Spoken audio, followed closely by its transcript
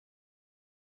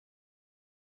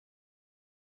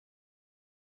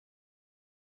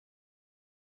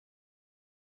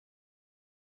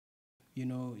you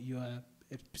know, you are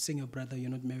a single brother, you're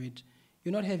not married,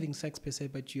 you're not having sex per se,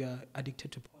 but you are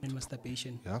addicted to porn and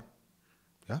masturbation. Yeah.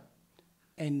 Yeah.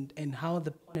 And how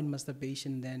the porn and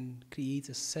masturbation then creates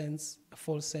a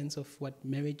false sense of what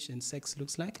marriage and sex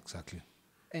looks like. Exactly.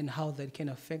 And how that can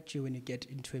affect you when you get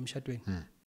into emshadweni.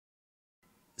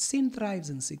 Sin thrives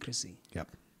in secrecy.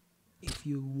 Yep. If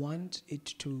you want it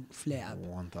to flare up,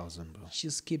 1,000, bro.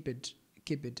 just keep it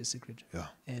a secret. Yeah.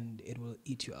 And it will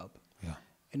eat you up. Yeah.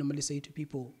 I normally say to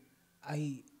people,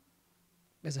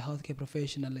 as a healthcare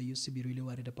professional, I used to be really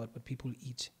worried about what people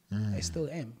eat. I still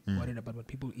am worried about what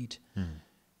people eat.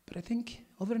 But I think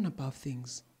over and above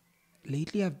things,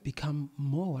 lately I've become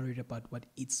more worried about what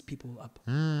eats people up.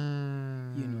 You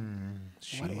know,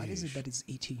 what is it that is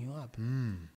eating you up?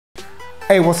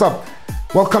 Hey, what's up?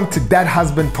 Welcome to That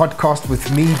Husband Podcast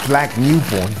with me, Black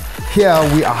Newborn. Here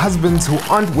we are husbands who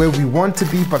aren't where we want to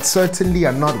be, but certainly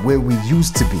are not where we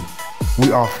used to be.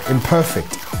 We are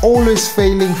imperfect, always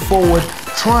failing forward,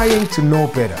 trying to know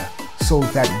better so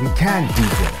that we can do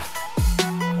better.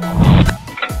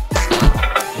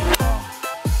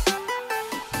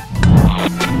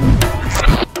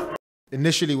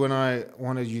 Initially, when I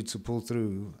wanted you to pull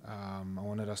through, I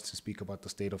wanted us to speak about the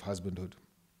state of husbandhood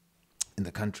in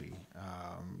the country.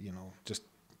 You know, just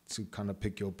to kind of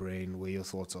pick your brain, where your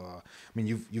thoughts are. I mean,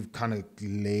 you've kind of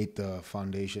laid the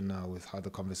foundation now with how the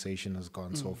conversation has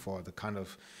gone so far. The kind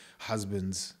of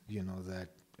husbands, you know, that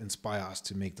inspire us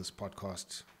to make this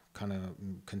podcast, kind of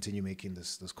continue making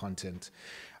this content.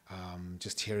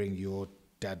 Just hearing your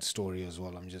dad's story as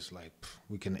well, I'm just like,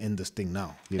 we can end this thing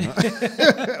now, you know.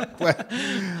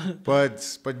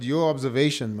 but your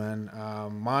observation, man,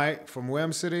 from where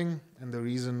I'm sitting, and the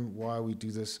reason why we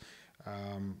do this,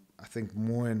 I think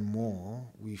more and more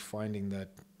we're finding that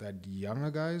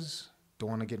younger guys don't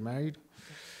want to get married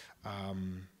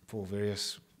for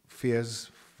various fears,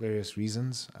 various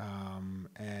reasons,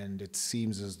 and it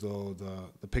seems as though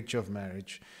the picture of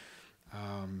marriage,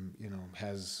 you know,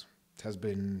 has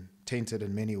been tainted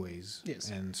in many ways. Yes.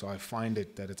 And so I find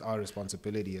that it's our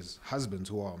responsibility as husbands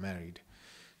who are married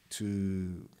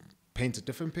to paint a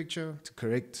different picture, to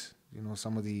correct, you know,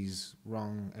 some of these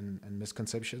wrong and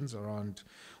misconceptions around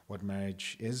what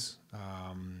marriage is,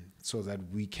 so that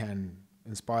we can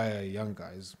inspire young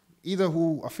guys, either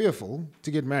who are fearful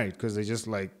to get married because they're just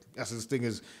like, yes, this thing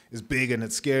is big and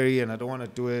it's scary and I don't want to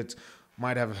do it,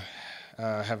 might have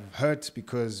hurt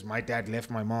because my dad left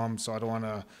my mom, so I don't want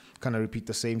to kind of repeat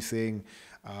the same thing,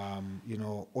 you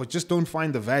know, or just don't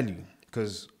find the value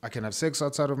because I can have sex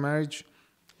outside of marriage.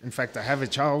 In fact, I have a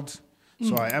child,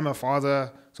 so I am a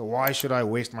father, so why should I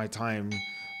waste my time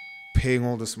paying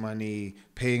all this money,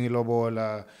 paying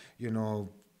ilobola, you know,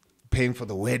 paying for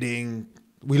the wedding?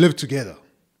 We live together,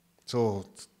 so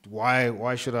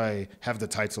why should I have the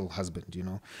title husband, you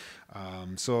know?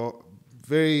 So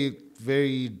very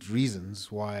varied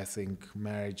reasons why I think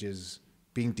marriage is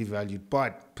being devalued,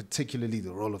 but particularly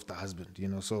the role of the husband, you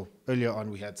know. So earlier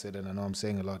on we had said, and I know I'm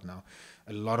saying a lot now,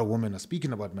 a lot of women are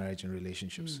speaking about marriage and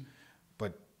relationships,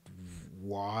 but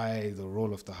why the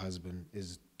role of the husband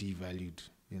is devalued,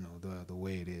 you know, the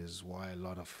way it is, why a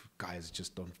lot of guys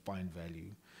just don't find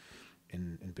value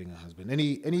in being a husband.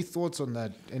 Any thoughts on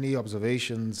that? Any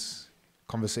observations,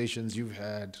 conversations you've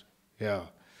had? Yeah.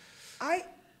 I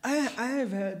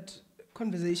have had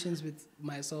conversations with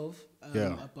myself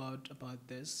about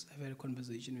this. I've had a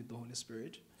conversation with the Holy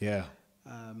Spirit. Yeah.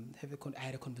 I had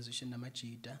a conversation with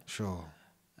Namajita. Sure.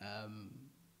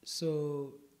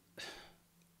 So,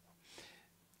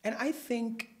 and I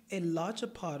think a larger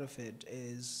part of it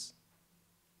is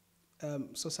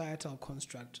societal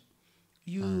construct.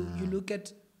 You look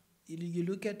at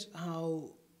how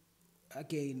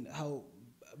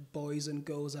boys and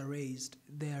girls are raised.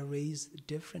 They are raised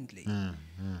differently.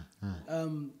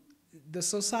 The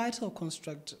societal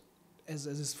construct,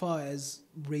 as far as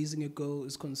raising a girl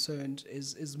is concerned,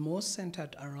 is more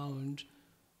centered around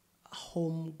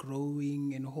home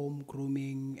growing and home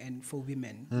grooming, and for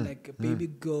women, like a baby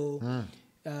girl.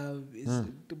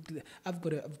 I've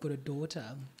got a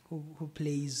daughter who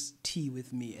plays tea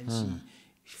with me, and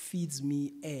she feeds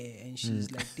me air, and she's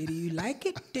like, "Daddy, you like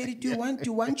it? Daddy, do you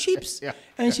want chips?" Yeah.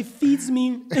 And she feeds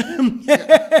me.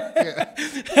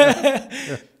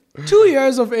 2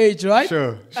 years of age, right?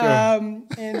 Sure.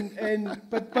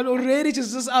 But already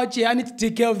she's just out here. I need to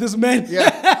take care of this man. Yeah.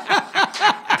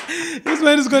 This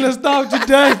man is gonna starve to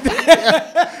death.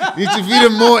 Need to feed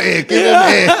him more air. Give him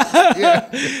air. Yeah.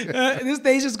 This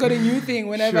day she's got a new thing.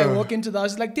 Whenever I walk into the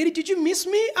house, she's like, "Daddy, did you miss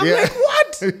me?" I'm like,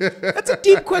 "What?" That's a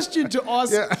deep question to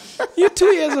ask. Yeah. You're 2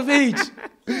 years of age.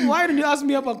 Why didn't you ask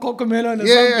me about cocomelon or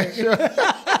something? Yeah, sure.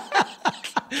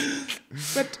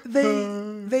 But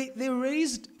they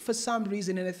raised for some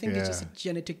reason, and I think it's just a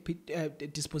genetic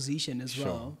disposition as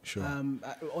well. Sure.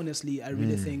 Honestly, I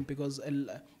really think because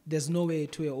there's no way a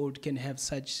 2-year-old can have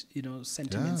such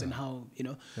sentiments and how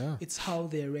it's how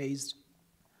they're raised.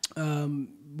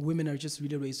 Women are just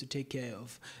really raised to take care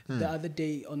of. The other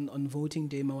day on voting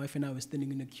day, my wife and I were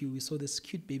standing in a queue. We saw this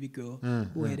cute baby girl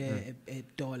who had a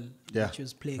doll that she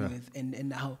was playing with,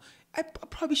 and how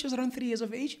probably she was around 3 years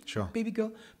of age, baby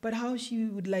girl, but how she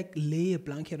would like lay a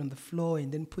blanket on the floor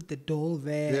and then put the doll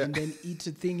there and then eat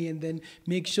the thingy and then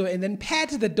make sure and then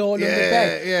pat the doll on the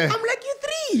back. I'm like,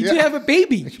 you're 3 to have a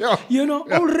baby.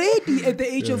 Already at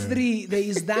the age of 3, there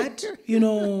is that,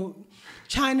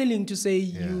 channeling to say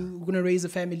you're going to raise a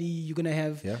family, you're going to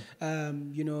have,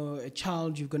 a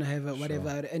child, you're going to have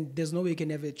whatever. And there's no way you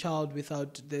can have a child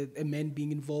without a man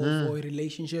being involved or a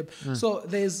relationship. So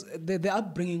there's the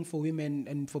upbringing for women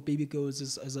and for baby girls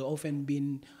has often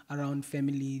been around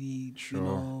family,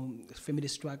 family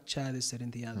structure, this, that,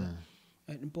 and the other.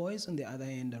 And boys, on the other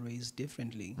end, are raised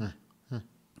differently.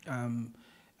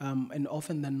 And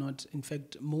often than not, in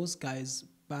fact, most guys,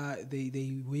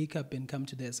 they wake up and come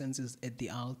to their senses at the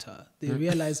altar. They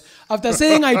realize, after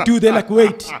saying I do, they're like,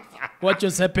 wait, what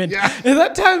just happened? At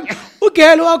that time,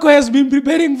 girl Wako has been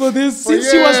preparing for this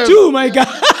since she was 2, my God.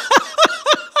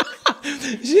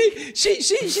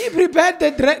 She prepared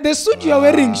the suit you're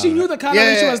wearing. She knew the color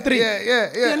when she was 3.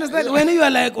 You understand? When you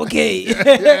are like,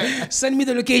 okay, send me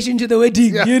the location to the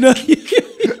wedding,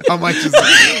 How much is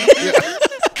it?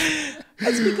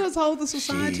 It's because how the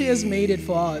society has made it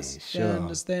for us. You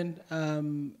understand?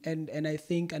 And I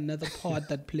think another part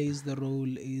that plays the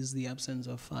role is the absence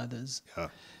of fathers.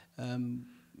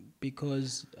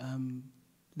 Because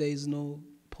there is no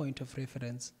point of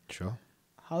reference.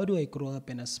 How do I grow up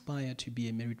and aspire to be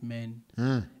a married man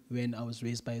when I was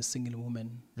raised by a single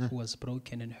woman who was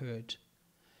broken and hurt?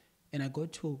 And I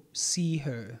got to see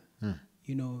her,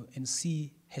 and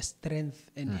see her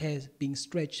strength and her being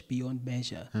stretched beyond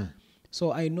measure.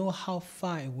 So I know how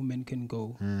far a woman can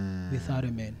go without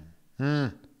a man.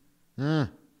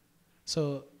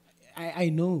 So I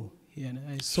know,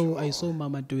 I saw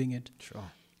Mama doing it.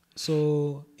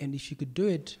 So, and if she could do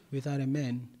it without a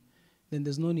man, then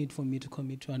there's no need for me to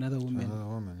commit to another woman.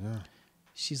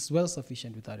 She's well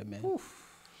sufficient without a man.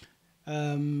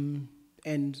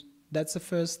 And that's the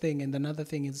first thing. And another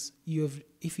thing is,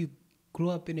 if you grow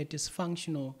up in a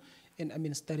dysfunctional, and I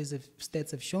mean,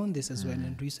 stats have shown this as well,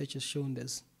 and research has shown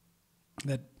this,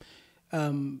 that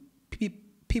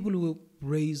people who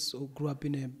raise or grow up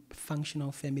in a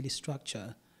functional family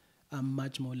structure are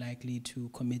much more likely to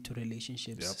commit to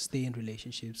relationships, stay in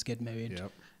relationships, get married,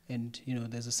 and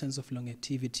there's a sense of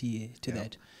longevity to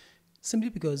that, simply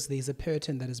because there's a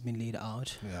pattern that has been laid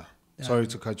out. Sorry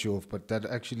to cut you off, but that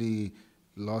actually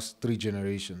lasts 3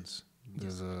 generations.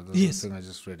 There's a thing I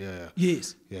just read.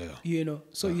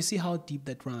 So you see how deep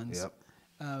that runs.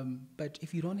 But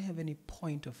if you don't have any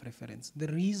point of reference, the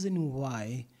reason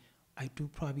why I do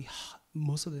probably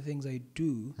most of the things I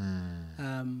do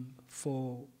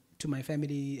to my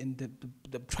family and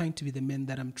the trying to be the man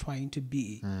that I'm trying to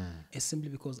be is simply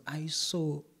because I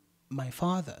saw my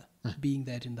father being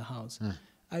that in the house.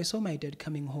 I saw my dad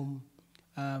coming home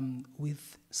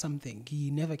with something.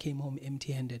 He never came home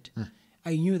empty-handed.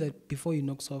 I knew that before he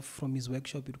knocks off from his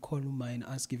workshop, he'd call Uma and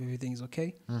ask if everything is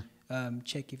okay.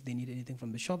 Check if they need anything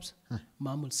from the shops.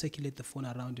 Mom will circulate the phone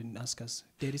around and ask us.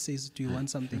 Daddy says, do you want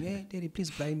something? Hey, Daddy,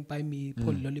 please buy me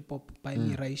Paul lollipop, buy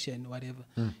me ration, whatever.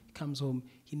 He comes home.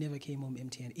 He never came home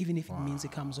empty-handed. Even if it means he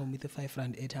comes home with a 5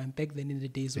 rand airtime. Back then in the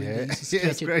days when they used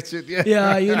to scratch it.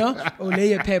 Or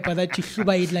lay a paper that you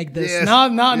shuba it like this.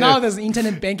 Now there's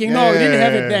internet banking. No, we didn't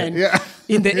have it then.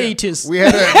 In the 80s. We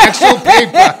had an actual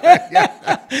paper.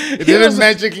 It didn't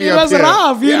magically appear. It was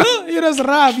rough, It was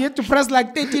rough. You had to press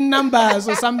like 13 numbers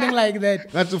or something like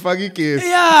that. Not to faggy case.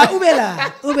 Yeah,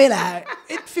 Ubela.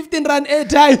 15 rand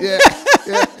airtime.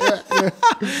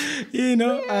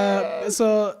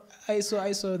 So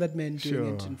I saw that man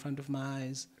doing it in front of my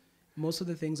eyes. Most of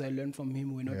the things I learned from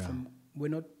him were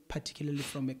not particularly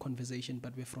from a conversation,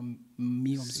 but were from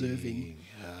me observing.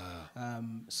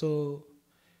 So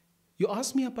you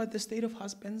asked me about the state of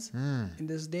husbands in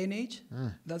this day and age.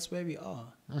 That's where we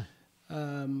are.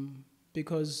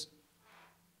 Because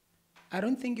I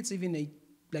don't think it's even a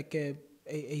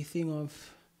thing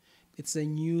of, it's a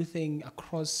new thing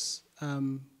across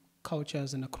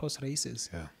cultures and across races.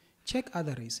 Check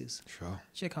other races.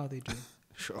 Check how they do.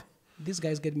 These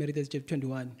guys get married at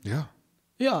 21.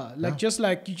 Just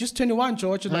 21,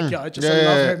 George. I just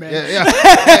love her, man.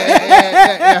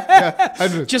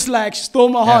 Just like she stole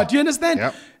my heart. Do you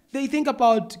understand? They think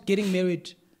about getting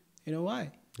married You know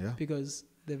why? Yeah. Because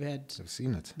they've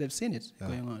seen it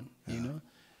going on. Yeah. You know,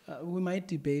 we might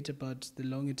debate about the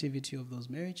longevity of those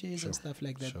marriages and stuff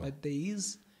like that, but there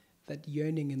is that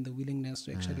yearning and the willingness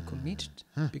to actually commit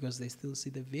because they still see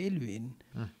the value in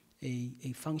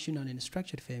a functional and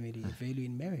structured family, a value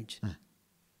in marriage.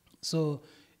 So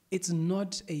it's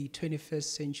not a 21st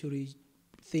century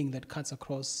thing that cuts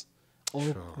across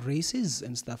all races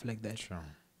and stuff like that.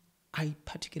 I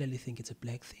particularly think it's a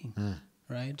black thing,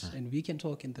 right? And we can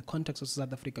talk in the context of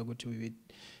South Africa, go to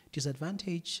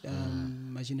disadvantaged,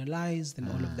 marginalized, and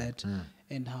all of that,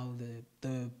 and how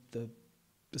the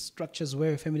structures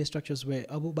were, family structures were,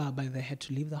 Abu Baba, they had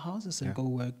to leave the houses and go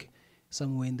work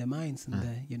somewhere in the mines in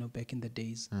the, back in the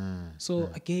days. So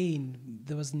again,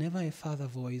 there was never a father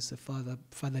voice, a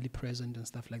fatherly present and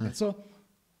stuff like that. So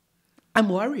I'm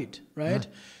worried, right?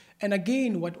 And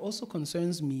again, what also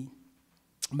concerns me,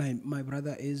 my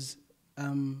brother, is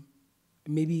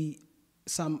maybe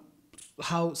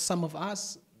how some of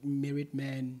us married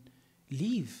men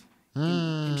live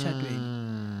in Shadwell.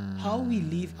 How we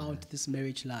live out this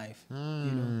marriage life,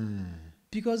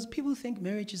 because people think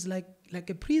marriage is like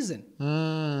a prison.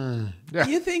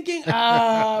 You're thinking,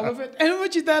 and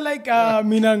what you thought, like,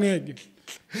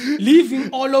 leaving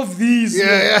all of these,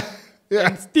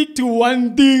 and stick to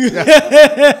one thing.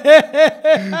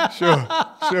 Sure.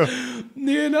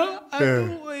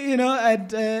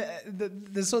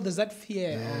 So there's that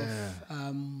fear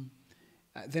of.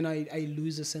 Then I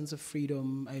lose a sense of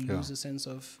freedom. I lose a sense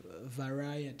of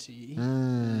variety.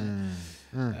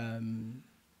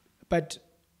 But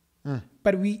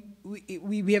we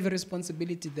have a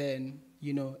responsibility then,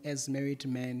 as married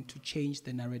men, to change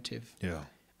the narrative.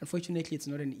 Unfortunately, it's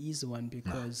not an easy one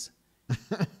because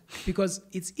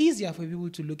it's easier for people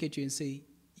to look at you and say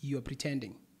you are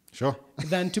pretending,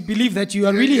 than to believe that you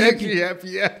are really happy.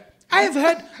 I've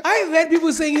heard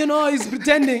people saying, he's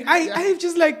pretending. I've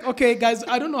just like, okay, guys,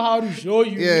 I don't know how to show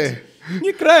you.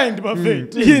 You crying,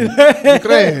 Buffett. You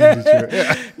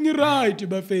right,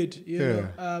 Buffett.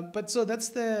 But so that's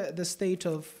the state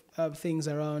of things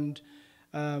around.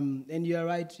 And you're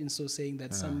right in so saying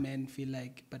that some men feel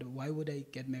like, but why would I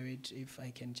get married if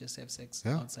I can just have sex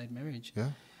outside marriage?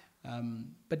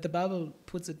 But the Bible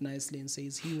puts it nicely and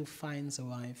says, he who finds a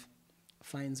wife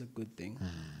finds a good thing,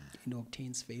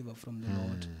 obtains favor from the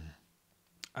Lord.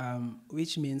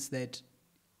 Which means that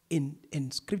in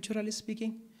scripturally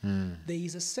speaking, there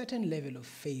is a certain level of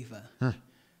favor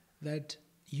that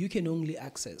you can only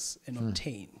access and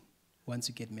obtain once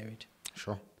you get married.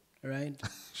 Right?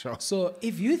 So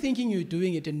if you're thinking you're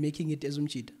doing it and making it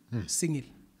ezumchita, single,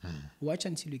 watch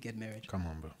until you get married. Come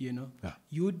on, bro.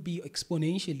 You would be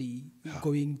exponentially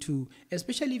going to,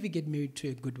 especially if you get married to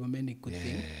a good woman, a good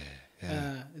thing.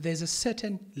 There's a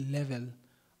certain level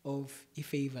of a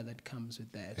favor that comes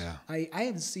with that. I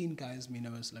have seen guys, I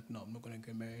was like, no, I'm not going to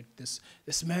get married. This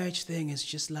marriage thing is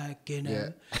just like,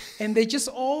 and they're just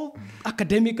all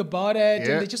academic about it,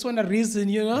 and they just want a reason,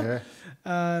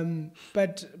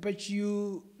 But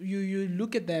you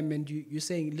look at them and you're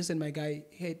saying, listen, my guy,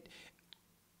 hey,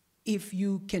 if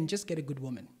you can just get a good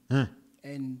woman,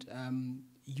 and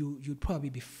you'd probably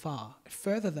be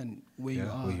further than where you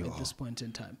are at this point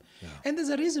in time. And there's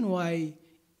a reason why.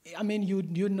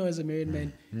 You'd know as a married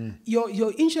man,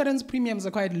 your insurance premiums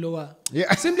are quite lower.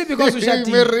 Simply because you're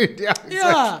married.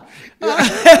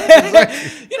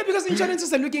 Because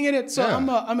insurances are looking at it. So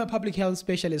I'm a public health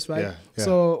specialist, right?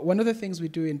 So one of the things we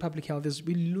do in public health is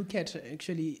we look at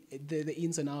actually the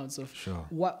ins and outs of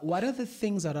what are the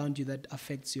things around you that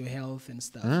affects your health and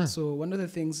stuff. So one of the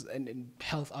things and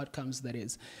health outcomes that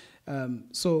is,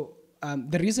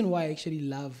 the reason why I actually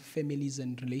love families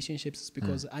and relationships is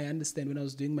because I understand when I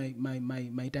was doing my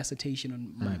dissertation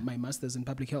on my master's in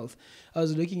public health, I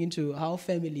was looking into how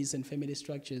families and family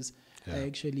structures are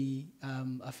actually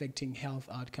affecting health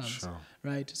outcomes,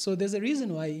 right? So there's a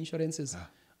reason why insurances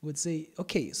would say,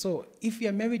 okay, so if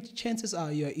you're married, chances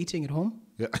are you're eating at home.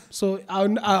 So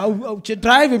I'll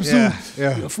drive him soon.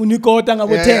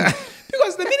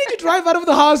 Because the minute you drive out of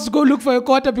the house to go look for a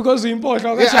quarter because you import, you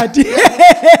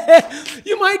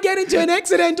might get into an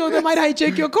accident or they might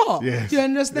hijack your car. You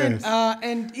understand?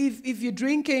 And if you're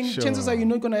drinking, chances are you're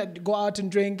not going to go out and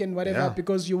drink and whatever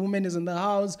because your woman is in the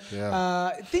house.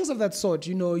 Things of that sort,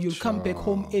 you'll come back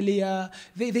home earlier.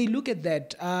 They look at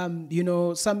that.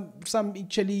 Some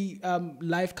actually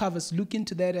life covers look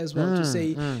into that as well to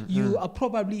say you are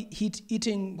probably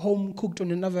eating home cooked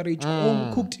on an average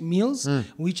home cooked meals,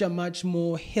 which are much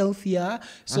more healthier.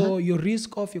 So your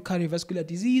risk of your cardiovascular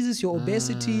diseases, your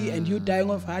obesity, and you dying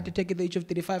of heart attack at the age of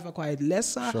 35 are quite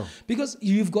lesser because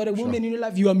you've got a woman in your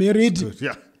life, you are married.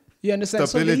 You understand?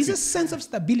 Stability. So there is a sense of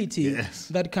stability Yes.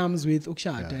 that comes with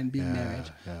ukshata and being married.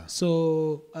 Yeah.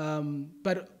 So,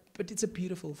 but it's a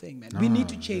beautiful thing, man. We need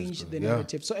to change the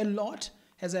narrative. So a lot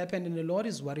has happened, and a lot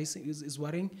is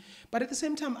worrying. But at the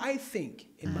same time, I think,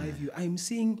 in my view, I'm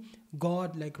seeing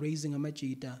God like raising a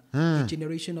majita, a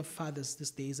generation of fathers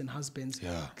these days and husbands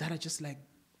that are just like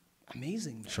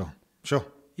amazing. Man. Sure.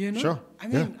 You know? Sure. I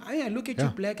mean, I look at you,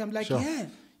 Black. I'm like, Sure. yeah.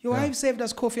 Your wife saved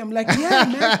us coffee. I'm like, yeah,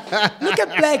 man. Look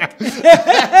at Black.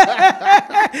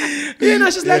 You know,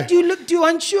 she's like, do you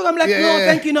want sugar? I'm like, no,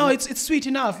 thank you. No, it's sweet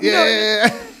enough. You know?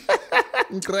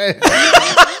 Great.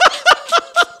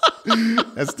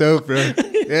 That's dope, bro.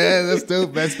 Yeah, that's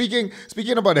dope, man.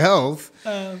 Speaking about health,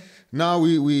 now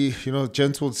we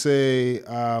gents will say,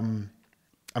 I'm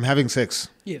having sex.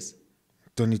 Yes.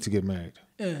 Don't need to get married.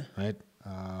 Yeah. Right?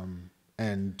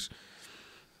 And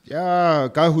yeah, a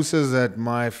guy who says that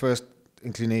my first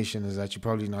inclination is that you're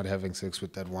probably not having sex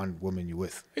with that one woman you're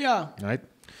with. Yeah. Right?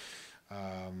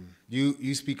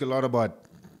 You speak a lot about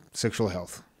sexual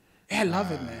health. Yeah, I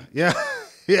love it, man. Yeah.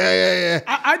 Yeah.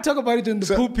 I talk about it in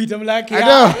the pulpit. I'm like,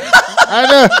 I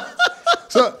know.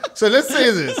 So let's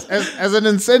say this as an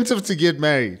incentive to get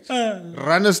married.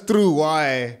 Run us through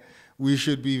why we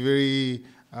should be very,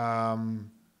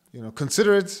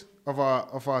 considerate of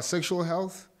our sexual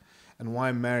health, and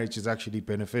why marriage is actually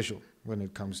beneficial when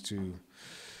it comes to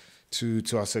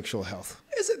our sexual health.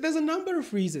 There's a number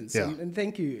of reasons, and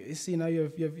thank you. You see, now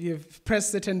you've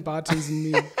pressed certain buttons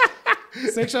in me.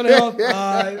 Sexual health,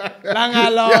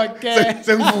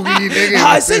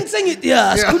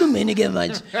 sikhulumeni ke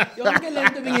manje. Yonke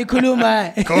lento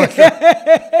bengikhuluma.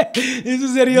 This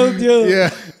is a real deal.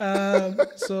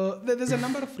 So there's a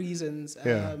number of reasons.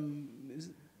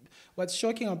 What's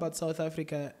shocking about South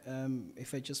Africa,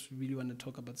 if I just really want to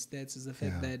talk about stats, is the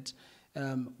fact that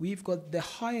we've got the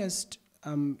highest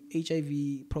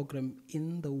HIV program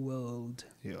in the world.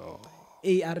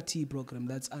 ART program,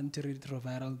 that's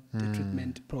antiretroviral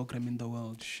treatment program in the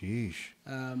world. Sheesh.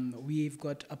 We've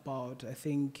got about, I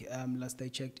think, last I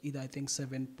checked,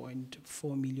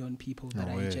 7.4 million people that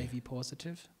are HIV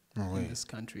positive in this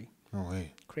country. No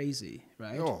way. Crazy,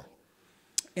 right? Yo.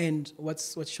 And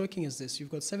what's shocking is this: you've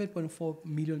got 7.4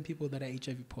 million people that are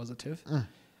HIV positive,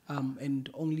 and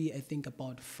only I think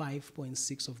about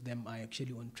 5.6 of them are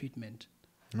actually on treatment.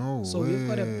 No so way. We've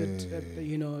got a bit,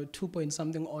 2 point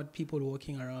something odd people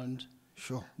walking around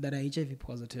that are HIV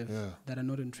positive that are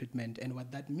not on treatment. And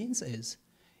what that means is,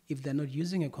 if they're not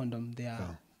using a condom,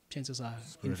 their chances are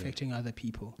infecting other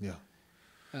people.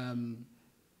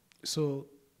 So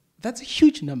that's a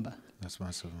huge number. That's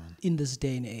massive, man. In this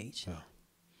day and age.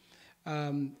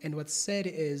 And what's said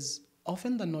is,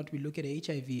 often than not, we look at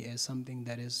HIV as something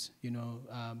that is,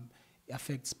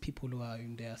 affects people who are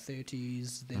in their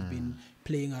 30s. They've been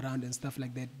playing around and stuff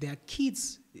like that. There are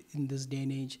kids in this day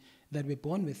and age that were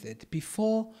born with it.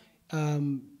 Before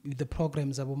the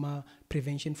programs, Aboma,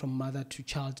 prevention from mother to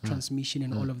child transmission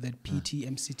and all of that, PT,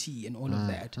 MCT and all of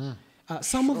that.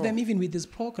 Some of them, even with these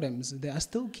programs, there are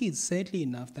still kids, sadly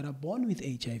enough, that are born with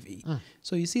HIV.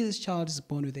 So you see this child is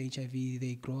born with HIV,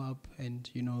 they grow up and,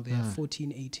 they are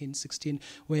 14, 18, 16,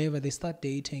 wherever they start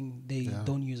dating, they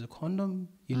don't use a condom,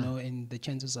 and the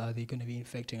chances are they're going to be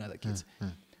infecting other kids.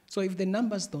 So if the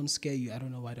numbers don't scare you, I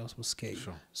don't know what else will scare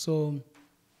you. So,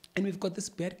 and we've got this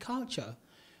bad culture.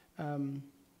 And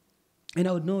I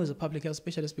would know as a public health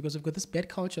specialist, because we've got this bad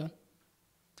culture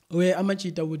where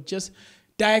Amachita would just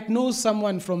diagnose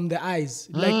someone from the eyes,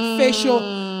 like facial,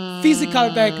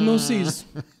 physical diagnosis.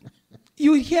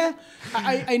 You hear,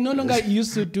 I no longer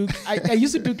used to do, I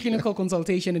used to do clinical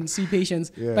consultation and see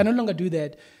patients, but I no longer do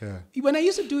that. When I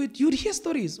used to do it, you'd hear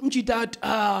stories.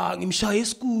 Ngimshaya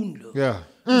esikundo.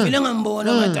 Vele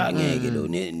ngambona matangeke lo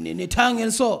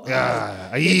nethange so.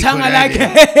 Nethange like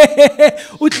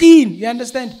uclean, you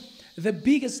understand? The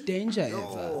biggest danger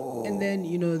ever. And then,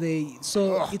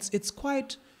 it's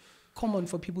quite common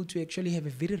for people to actually have a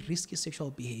very risky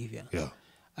sexual behavior.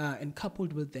 And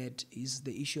coupled with that is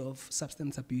the issue of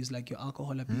substance abuse, like your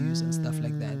alcohol abuse and stuff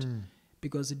like that,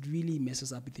 because it really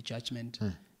messes up with the judgment.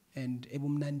 And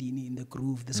ebumnandini in the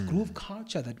groove, this groove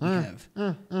culture that we have,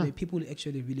 where people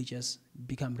actually really just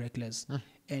become reckless.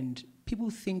 And people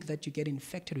think that you get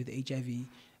infected with HIV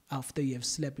after you have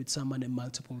slept with someone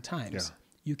multiple times.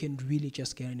 You can really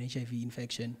just get an HIV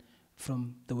infection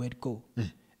from the word go.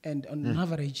 And on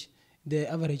average, the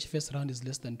average first round is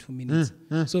less than 2 minutes.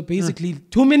 So basically,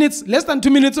 2 minutes, less than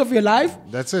 2 minutes of your life.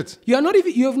 That's it. You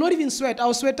have not even sweat. I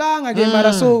was sweating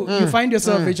again, so you find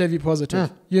yourself HIV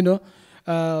positive.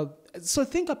 So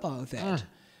think about that.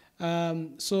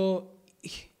 And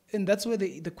that's where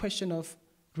the question of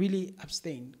really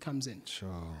abstain comes in. Sure.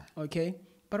 Okay?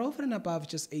 But over and above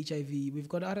just HIV, we've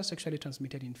got other sexually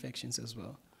transmitted infections as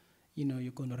well. You know,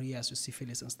 your gonorrhea, your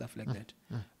syphilis and stuff like that.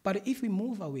 But if we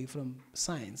move away from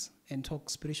science and talk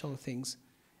spiritual things,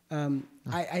 I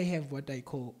have what I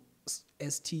call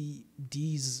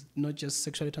STDs, not just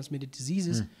sexually transmitted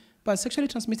diseases, but sexually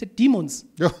transmitted demons.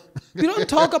 We don't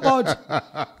talk about,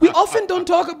 we often don't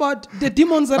talk about the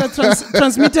demons that are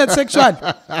transmitted sexually.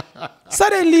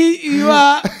 Suddenly you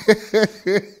are,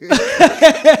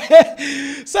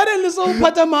 suddenly so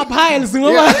patama piles,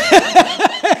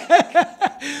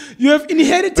 you have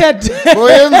inherited.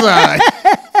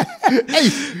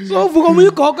 So vukomu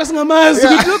ikoko singamazi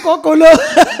ikoko lo.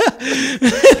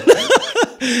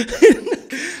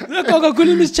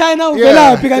 Miss China,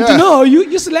 no,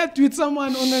 you slept with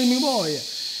someone on a boy.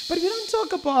 But we don't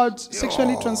talk about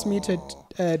sexually transmitted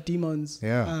demons.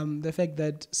 The fact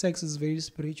that sex is very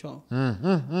spiritual,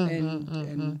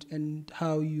 and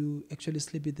how you actually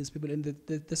sleep with these people. And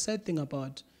the sad thing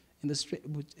about,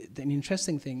 the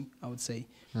interesting thing I would say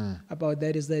about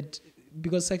that is that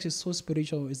because sex is so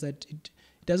spiritual, is that it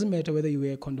doesn't matter whether you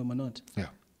wear a condom or not.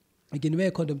 You can wear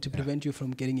a condom to prevent you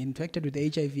from getting infected with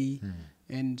HIV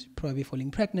and probably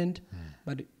falling pregnant,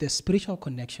 but the spiritual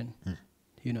connection,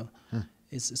 you know,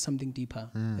 is something deeper.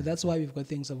 And that's why we've got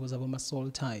things that was about soul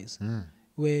ties,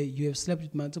 where you have slept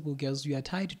with multiple girls, you are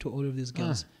tied to all of these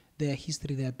girls, their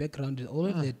history, their background, all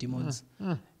of their demons.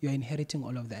 You are inheriting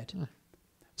all of that.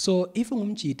 So if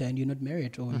you're cheater and you're not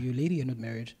married, or you lady you're not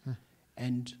married,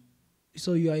 and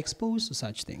so you are exposed to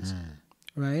such things,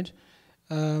 right?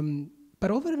 But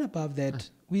over and above that,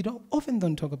 we often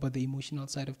don't talk about the emotional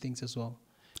side of things as well.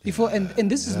 And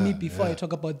this is me before I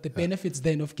talk about the benefits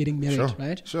then of getting married,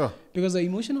 right? Sure. Because the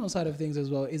emotional side of things as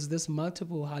well is this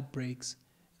multiple heartbreaks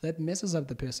that messes up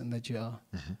the person that you are.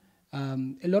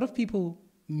 A lot of people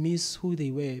miss who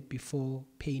they were before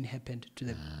pain happened to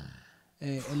them.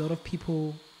 A lot of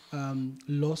people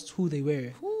lost who they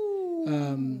were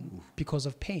because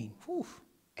of pain.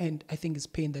 And I think it's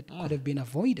pain that could have been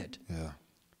avoided.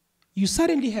 You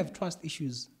suddenly have trust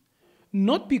issues,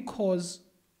 not because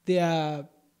they are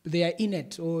in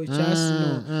it or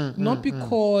just not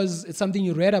because it's something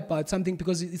you read about, something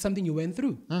because it's something you went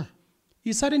through.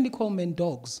 You suddenly call men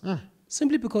dogs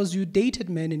simply because you dated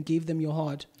men and gave them your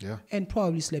heart and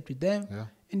probably slept with them,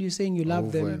 and you're saying you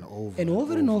love them and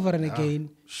over and again,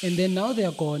 and then now they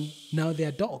are gone. Now they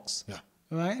are dogs,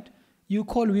 right? You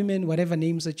call women whatever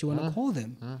names that you want to call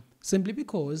them, simply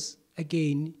because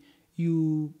again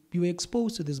you were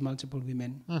exposed to these multiple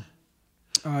women.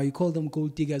 You call them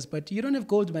gold diggers, but you don't have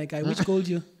gold, my guy. Which gold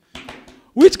you?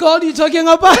 Which gold are you talking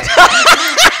about?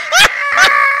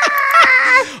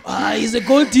 He's a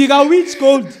gold digger. Which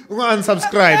gold?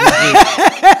 Unsubscribe.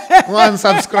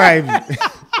 Unsubscribe.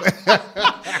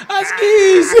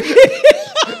 Askis.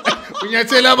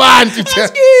 Unyathela abantu.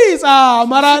 Askis.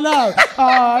 Marana.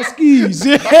 Askis.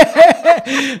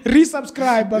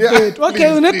 Resubscribe a bit.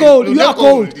 Okay, you're gold. You are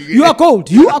gold. You are gold.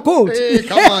 You are gold. Hey,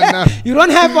 come on now. You don't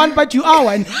have one, but you are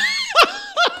one.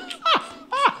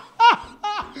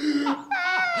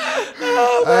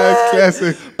 That's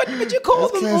classic. But you call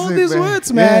them all these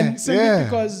words, man. Simply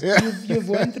because you've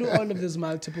went through all of these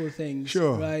multiple things.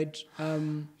 Right?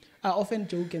 I often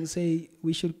joke and say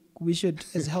we should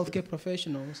as healthcare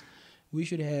professionals, we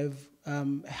should have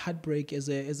heartbreak as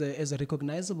a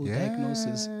recognizable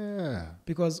diagnosis.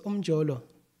 Because umjolo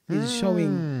is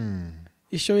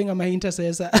showing a my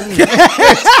intercessor.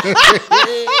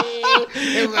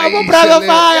 I'm a brother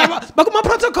fire. Bakuma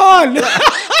protocol.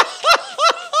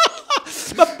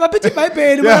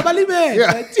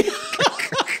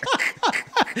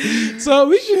 So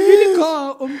we should really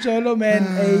call umjolo, man.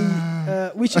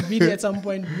 We should really at some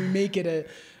point make it a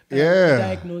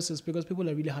diagnosis, because people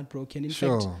are really heartbroken. In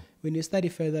fact, when you study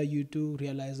further, you do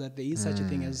realize that there is such a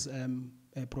thing as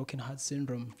a broken heart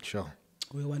syndrome.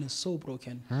 Where one is so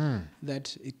broken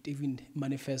that it even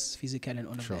manifests physically and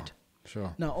all of that.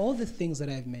 Now, all the things that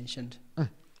I've mentioned,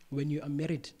 when you are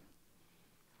married,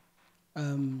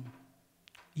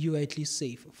 you are at least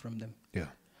safe from them.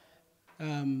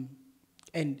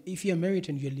 And if you're married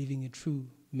and you're living a true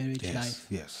marriage life,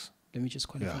 let me just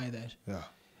qualify that.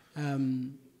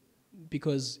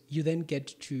 Because you then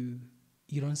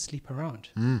you don't sleep around.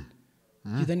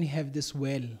 You then have this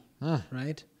well,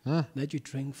 right, that you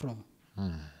drink from.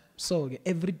 So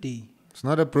every day. It's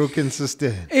not a broken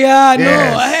system.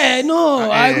 No,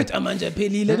 I would amanja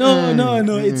pelile.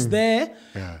 No, it's there.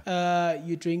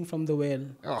 You drink from the well.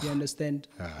 You understand?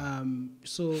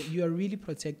 So you are really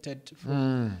protected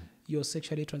from your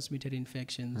sexually transmitted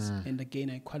infections. And again,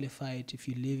 I qualify it if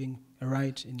you're living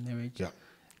right in marriage.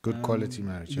 Good quality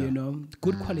marriage, yeah. You know,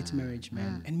 good quality marriage,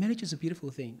 man. And marriage is a beautiful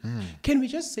thing. Can we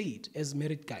just say it as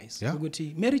married guys? Yeah.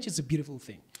 Ukuthi, marriage is a beautiful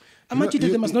thing.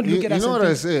 They must not look at us. You know and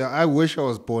what I think, say? I wish I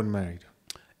was born married.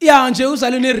 yeah, nje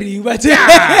usale ring, but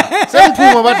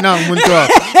Sengiphuma bathi nangu umuntu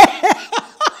wakho.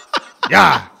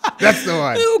 Yeah, that's the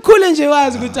one. ukhule nje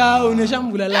wazi ukuthi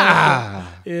uneshambula lakho.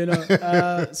 You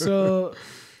know, so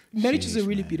marriage is a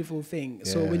really beautiful thing.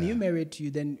 So when you're married,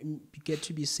 you then get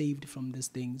to be saved from these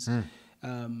things.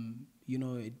 You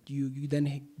know, you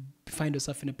then find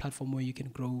yourself in a platform where you can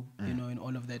grow, you know, and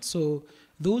all of that. So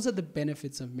those are the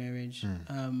benefits of marriage.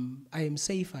 I am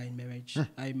safer in marriage.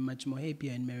 I'm much more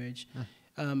happier in marriage.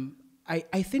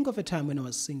 I think of a time when I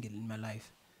was single in my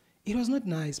life. It was not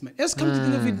nice, man. Just come to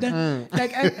think of it,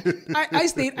 like I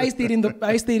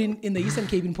stayed in the Eastern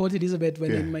Cape in Port Elizabeth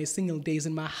when in my single days,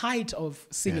 in my height of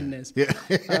singleness.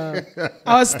 I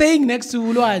was staying next to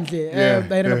Uluandle. I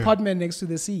had an apartment next to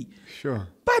the sea. Sure.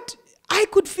 But I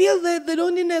could feel the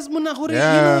loneliness. You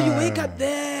know, you wake up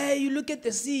there, you look at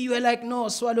the sea, you are like, no,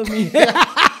 swallow me.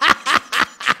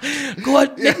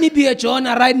 God, let me be a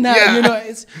Jonah right now. You know,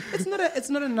 it's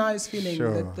not a nice feeling.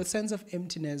 Sure. The sense of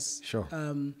emptiness. Sure.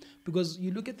 Because you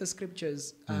look at the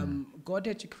scriptures, God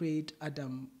had to create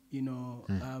Adam, you know,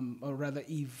 or rather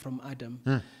Eve from Adam,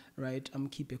 right?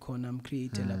 Created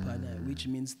lapana, which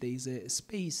means there is a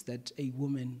space that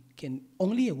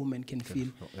only a woman can feel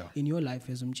in your life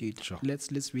as umjit. Sure.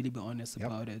 Let's really be honest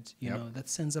about it. You know, that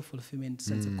sense of fulfillment,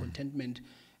 sense of contentment,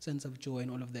 sense of joy, and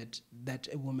all of that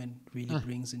a woman really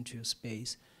brings into your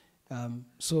space.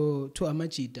 So to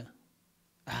Amajita,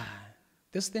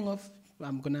 this thing of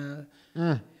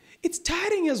it's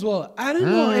tiring as well. I don't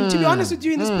know. And to be honest with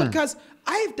you, in this podcast,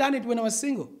 I've done it when I was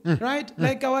single, right?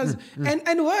 Like I was,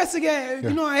 and worse again,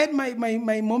 you know, I had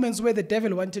my moments where the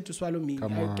devil wanted to swallow me. I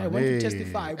want to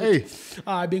testify.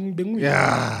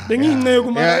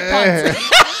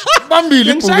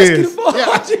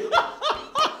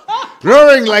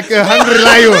 Roaring like a hungry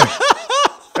lion.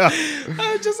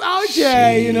 I was just out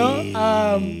here, you know.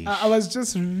 I was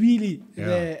just really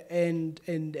there, and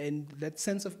that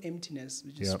sense of emptiness,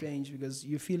 which is strange because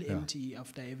you feel empty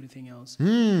after everything else.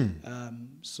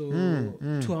 So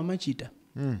to Amachita,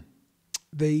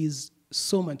 there is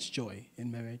so much joy in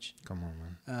marriage. Come on,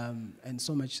 man. And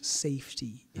so much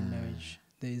safety in marriage.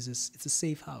 It's a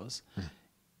safe house.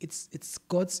 It's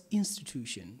God's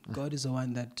institution. God is the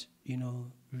one that, you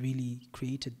know, really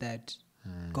created that.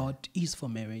 God is for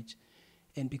marriage,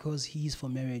 and because He is for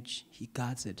marriage, He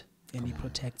guards it and He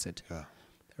protects it. Yeah.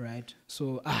 Right.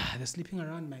 So they're sleeping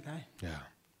around, my guy. Yeah.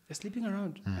 They're sleeping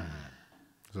around.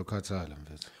 So cut,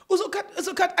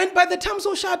 and by the time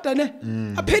so short,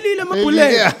 aphelile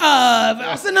amabhuleka.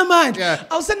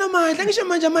 Awusenamandla ngisho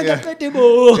manje amandla aqede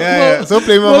bo. Yeah. So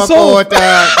blame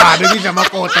amakota. Ngisho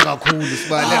amakota kakhulu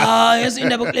sibale. Yes,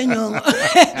 indaba kule nyongo.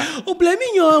 Ublame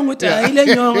inyongo uthi ile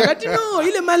nyongo. Kathi no,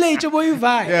 ile maleche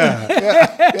boyivaya.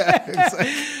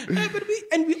 But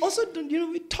we also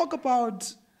we talk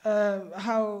about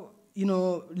how, you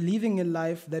know, living a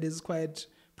life that is quite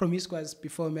promiscuous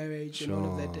before marriage and all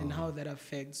of that, and how that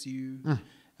affects you.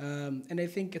 And I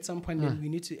think at some point we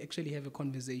need to actually have a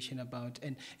conversation about,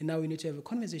 and now we need to have a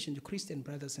conversation to Christian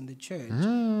brothers in the church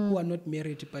who are not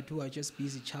married but who are just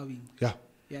busy chowing. Yeah.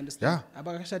 You understand?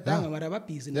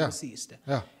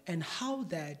 Yeah. And how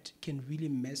that can really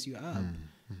mess you up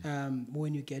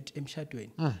when you get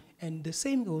emshadweni. And the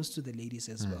same goes to the ladies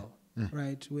as well,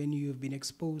 right? When you've been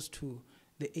exposed to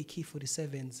the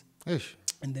AK-47s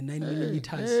and the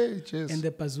 9mm and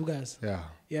the bazookas. Yeah.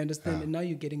 You understand? Yeah. And now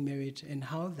you're getting married, and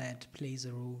how that plays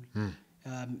a role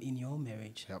in your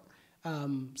marriage. Yep.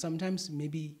 Sometimes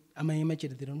maybe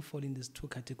they don't fall in these two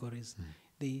categories.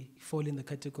 They fall in the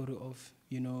category of,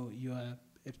 you know, you are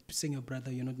a single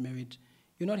brother, you're not married,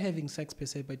 you're not having sex per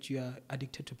se, but you are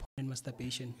addicted to porn and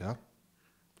masturbation. Yeah.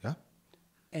 Yeah.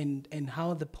 And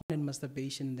how the porn and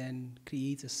masturbation then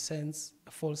creates a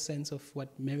false sense of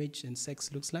what marriage and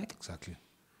sex looks like. Exactly.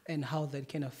 And how that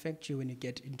can affect you when you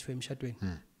get into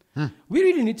emshadweni. We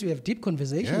really need to have deep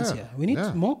conversations here. We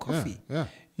need more coffee.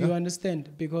 You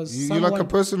understand? Because you're like a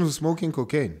person who's smoking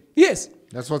cocaine. Yes.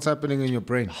 That's what's happening in your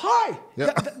brain. High.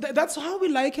 Yeah. That's how we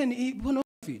like and eat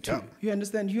pornography too. Yeah. You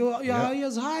understand? You're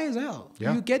as high as hell.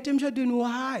 Yeah. You get emshadweni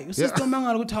high. Your sister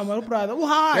mangal brother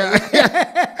high.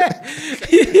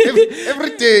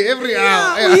 Every day, every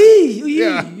hour.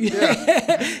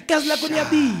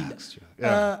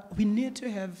 We need to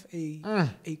have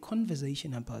a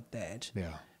conversation about that.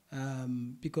 Yeah.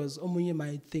 Because Omunye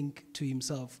might think to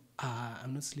himself,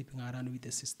 I'm not sleeping around with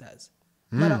the sisters.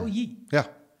 Yeah.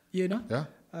 You know?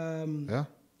 Yeah.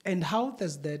 And how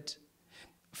does that,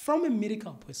 From a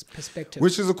medical perspective.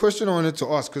 Which is a question I wanted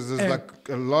to ask, because there's like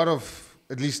a lot of,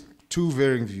 at least two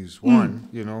varying views. One,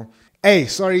 you know, hey,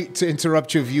 sorry to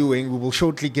interrupt your viewing. We will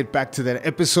shortly get back to that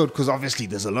episode because obviously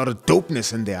there's a lot of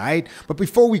dopeness in there, right? But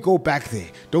before we go back there,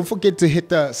 don't forget to hit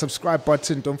the subscribe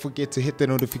button. Don't forget to hit the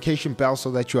notification bell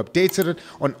so that you're updated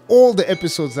on all the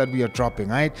episodes that we are dropping,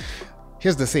 right?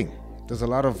 Here's the thing. There's a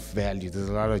lot of value. There's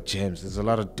a lot of gems. There's a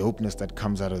lot of dopeness that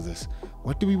comes out of this.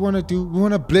 What do we want to do? We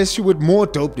want to bless you with more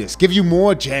dopeness, give you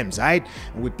more gems, right?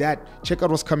 And with that, check out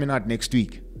what's coming out next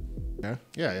week.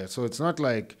 Yeah. So it's not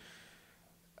like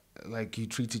you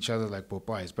treat each other like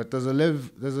Popeyes, but there's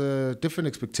a different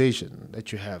expectation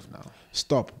that you have now.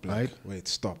 Stop, Black. Right? Wait,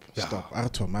 stop. Yeah. Stop.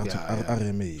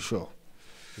 Artom. Sure.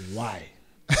 Why?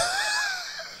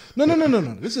 No.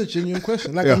 This is a genuine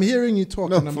question. Like, Yeah. I'm hearing you talk,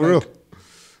 No, and I'm for like, real.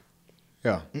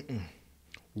 Yeah.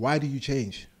 why do you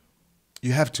change?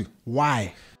 You have to.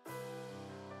 Why?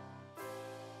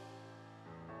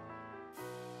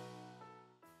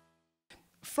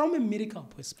 From a medical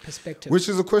perspective. Which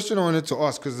is a question I wanted to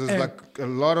ask, because there's like a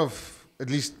lot of, at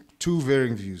least two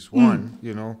varying views. One,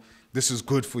 you know, this is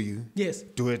good for you. Yes.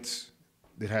 Do it.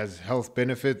 It has health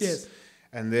benefits. Yes.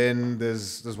 And then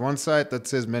there's one side that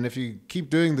says, man, if you keep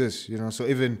doing this, you know, so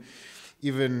even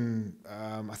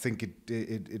I think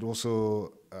it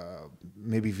also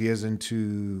maybe veers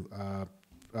into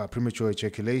premature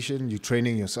ejaculation. You're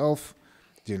training yourself,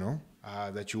 you know,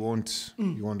 that you won't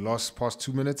last past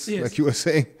 2 minutes, Yes. like you were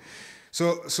saying.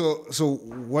 So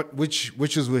what?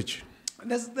 Which is which?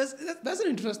 That's an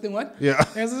interesting one. Yeah.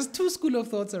 There's two school of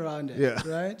thoughts around it. Yeah.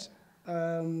 Right.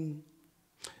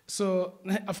 So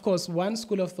of course, one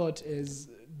school of thought is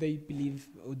they believe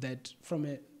that from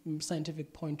a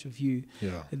scientific point of view,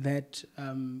 that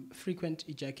frequent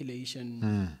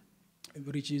ejaculation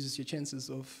reduces your chances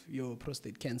of your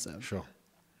prostate cancer. Sure.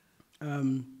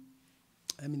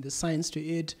 I mean, the science to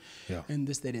it, and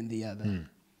this, that, and the other.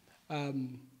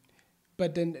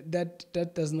 But then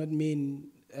that does not mean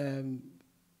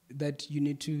that you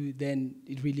need to then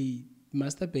really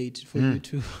masturbate for you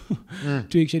to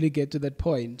to actually get to that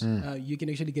point. You can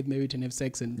actually get married and have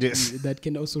sex, and that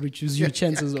can also reduce your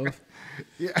chances of,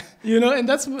 you know, and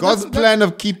that's God's plan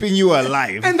of keeping you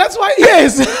alive. And that's why,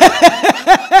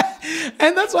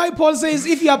 and that's why Paul says,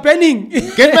 if you are burning,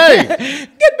 Get married.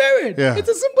 get married. Yeah. It's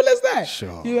as simple as that.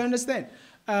 Sure. You understand?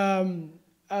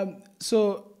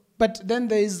 So, but then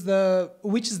there is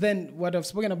which is then what I've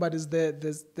spoken about is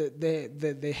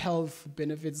the health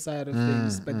benefit side of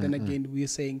things. But then again, we're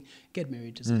saying get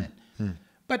married as men.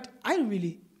 But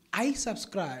I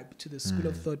subscribe to the school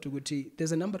of thought, Tuguti.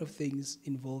 There's a number of things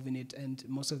involved in it, and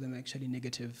most of them are actually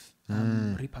negative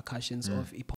repercussions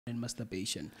of porn and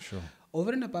masturbation. Sure.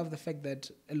 Over and above the fact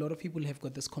that a lot of people have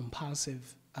got this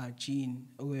compulsive gene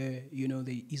where, you know,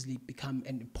 they easily become,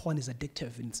 and porn is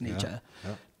addictive in its nature.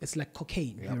 It's like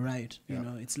cocaine, you're right. You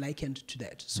know, it's likened to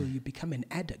that. So you become an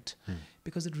addict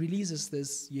because it releases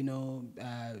this, you know,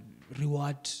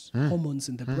 reward hormones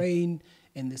in the brain,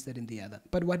 and this, that, and the other.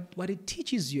 But what it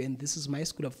teaches you, and this is my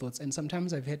school of thoughts, and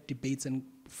sometimes I've had debates and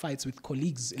fights with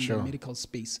colleagues in the medical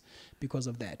space because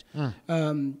of that.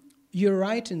 You're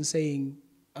right in saying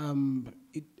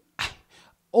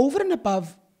over and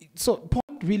above, so porn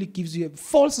really gives you a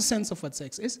false sense of what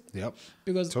sex is. Yep.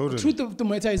 Because Totally. the truth of the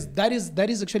matter is that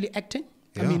is actually acting.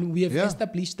 I mean, we have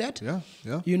established that. Yeah.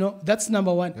 You know, that's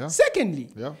number one. Yeah. Secondly,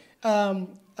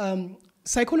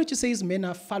 psychology says men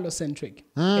are phallocentric,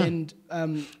 and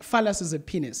phallus is a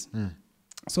penis.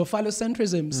 So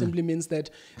phallocentrism simply means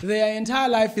that their entire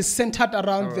life is centered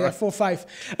around their 4-5.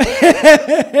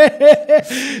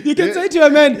 You can say to a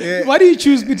man, what do you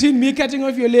choose between me cutting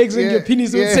off your legs and your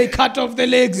penis? He would say, cut off the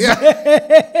legs.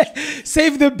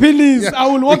 Save the penis. I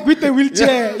will walk with the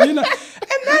wheelchair. You know,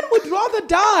 a man would rather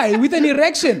die with an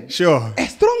erection. Sure. A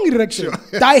strong erection.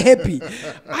 Die happy.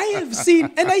 I have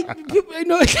seen, and you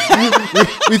know.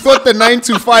 we thought the 9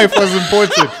 to 5 was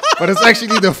important, but it's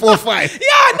actually the 4-5.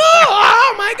 Yeah, no.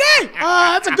 Oh my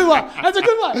God. That's a good one. That's a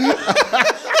good one.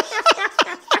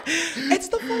 It's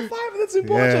the 4-5 that's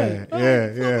important.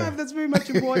 4-5 that's very much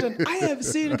important. I have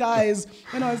seen guys,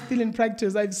 when I was still in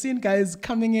practice, I've seen guys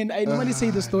coming in. I normally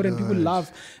say the story and people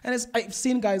laugh. And I've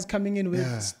seen guys coming in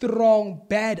with strong,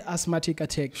 bad asthmatic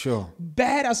attack. Sure.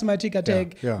 Bad asthmatic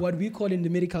attack, Yeah. what we call in the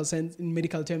medical sense, in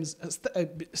medical terms,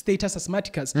 status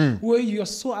asthmaticus, where you're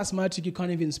so asthmatic you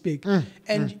can't even speak.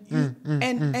 And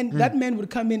that man would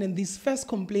come in, and his first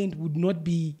complaint would not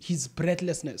be his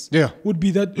breathlessness. Yeah. Would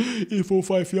be that,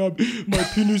 A45, yeah, my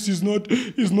penis is not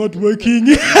not working.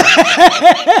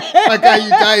 My guy, you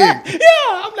dying.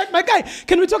 Yeah, I'm like, my guy,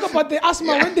 can we talk about the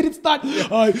asthma? When did it start?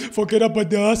 I forget about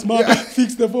the asthma.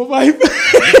 Fix the 4-5.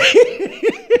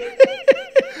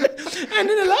 And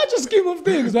in the larger scheme of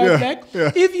things, right? Like,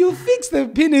 if you fix the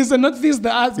penis and not fix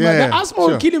the asthma, the asthma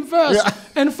will kill him first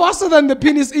and faster than the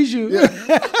penis issue.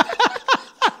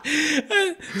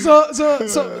 So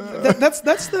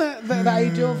that's the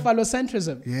idea of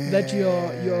phallocentrism. That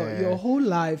your whole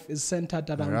life is centered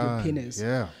around your penis.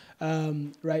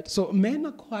 Right. So men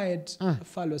are quite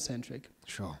phallocentric.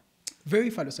 Sure.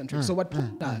 Very phallocentric. So what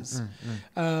porn does,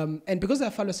 and because they're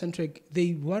phallocentric,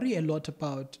 they worry a lot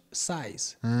about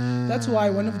size. That's why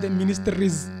one of the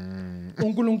ministries,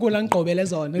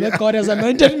 that God has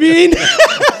anointed me.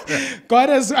 God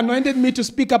has anointed me to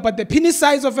speak about the penis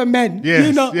size of a man,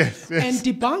 and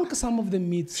debunk some of the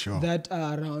myths that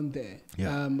are around there.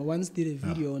 Once did a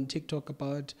video on TikTok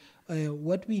about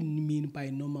what we mean by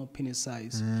normal penis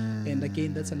size. And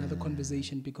again, that's another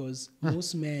conversation because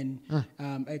most men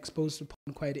are exposed to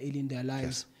porn quite early in their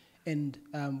lives. And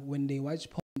when they watch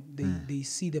porn, they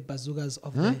see the bazookas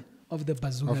of the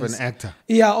bazookas. Of an actor.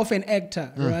 Yeah, of an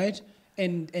actor, right?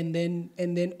 And then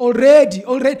already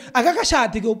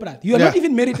you are not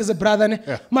even married as a brother,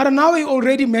 but now you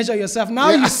already measure yourself.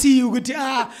 Now you see you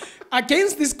go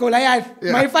against this Goliath,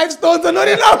 my 5 stones are not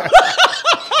enough.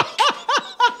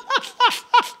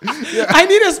 I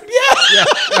need a spear.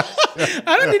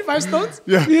 I don't need 5 stones.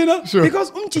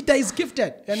 Because Umchita is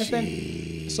gifted. You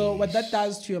understand? So what that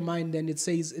does to your mind, then it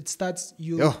says it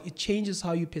changes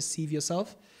how you perceive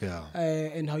yourself.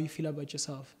 And how you feel about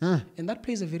yourself. And that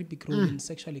plays a very big role in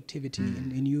sexual activity.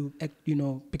 In you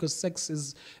because sex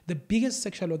is the biggest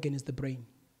sexual organ is the brain.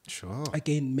 Sure.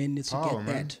 Again, men need to get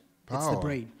that. It's the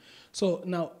brain. So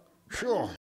now,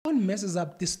 porn messes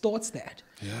up, distorts that.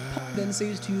 Then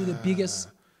says to you the biggest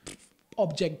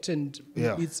object and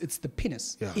it's the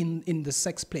penis in the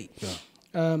sex play.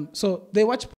 So they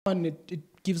watch porn, it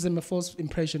gives them a false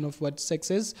impression of what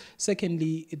sex is.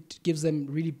 Secondly, it gives them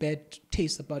really bad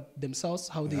taste about themselves,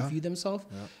 how they view themselves.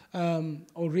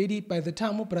 Already by the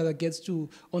time my brother gets to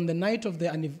on the night of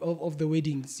the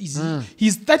wedding, he's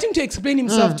starting to explain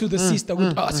himself to the sister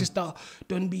with, sister,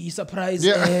 don't be surprised.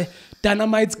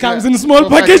 Dynamite comes in small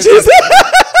packages.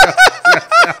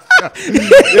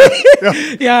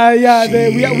 We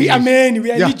are men,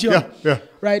 we are legion.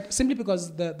 Right? Simply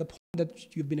because the porn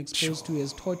that you've been exposed to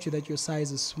has taught you that your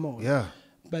size is small.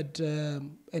 But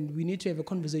and we need to have a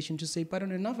conversation to say, but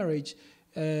on an average,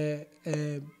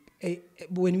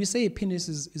 when we say a penis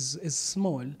is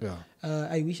small,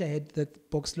 I wish I had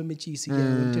that box lomechisi.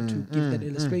 I wanted to give that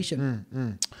illustration.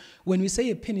 When we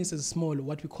say a penis is small,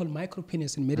 what we call micro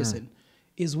penis in medicine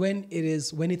is when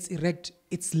it's erect,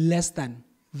 it's less than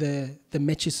the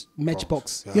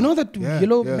matchbox. You know that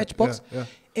yellow matchbox?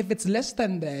 If it's less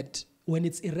than that, when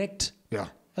it's erect,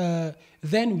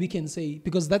 then we can say,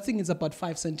 because that thing is about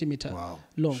 5 centimeters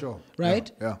long, right?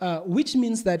 Which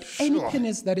means that any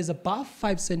penis that is above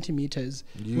 5 centimeters,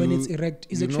 when it's erect,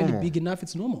 is actually normal. Big enough,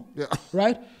 it's normal,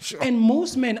 right? And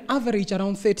most men average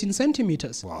around 13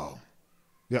 centimeters. So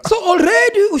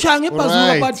already,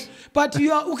 but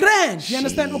you are Ukraine. You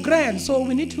understand Ukraine? So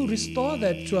we need to restore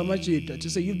that to Amajita to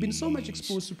say you've been so much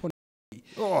exposed to pornography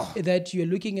that you're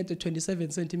looking at the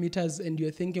 27 centimeters and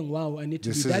you're thinking, wow, I need to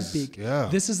be that big.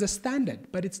 This is the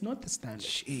standard, but it's not the standard.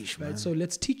 Right? So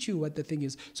let's teach you what the thing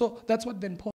is. So that's what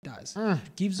then porn does.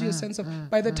 It gives you a sense of,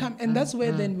 by the time, and that's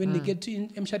where then when they get to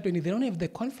M20, they don't have the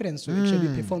confidence to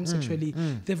actually perform sexually.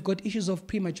 They've got issues of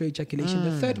premature ejaculation.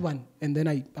 The third one, and then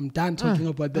I'm done talking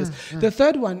about this. The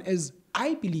third one is,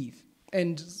 I believe,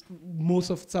 and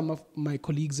some of my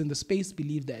colleagues in the space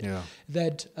believe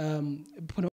that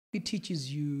pornography teaches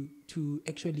you to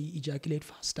actually ejaculate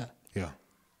faster.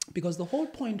 Because the whole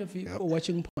point of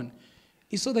watching porn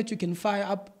is so that you can fire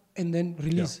up and then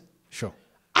release.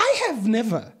 I have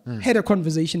never had a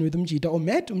conversation with Umjita or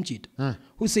met Umjita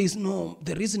who says, no,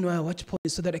 the reason why I watch porn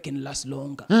is so that I can last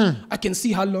longer. I can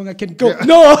see how long I can go.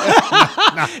 No,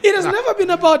 it has never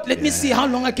been about, let me see how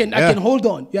long I can hold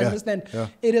on. You understand?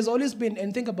 It has always been,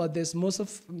 and think about this, most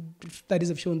of studies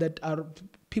have shown that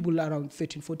people around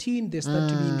 13, 14, they start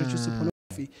to be introduced to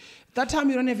pornography. At that time,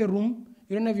 you don't have a room,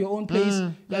 you don't have your own place.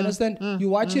 You understand? You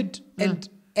watch it, and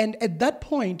at that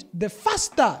point, the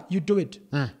faster you do it,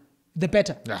 the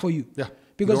better for you.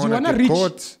 Because you want to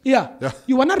reach,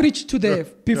 you want to reach to the,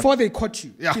 before they caught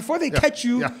you. Before they catch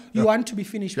you, you want to be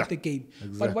finished with the game.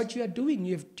 But what you are doing,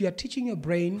 you are teaching your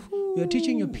brain, you are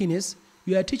teaching your penis,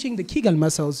 you are teaching the Kegel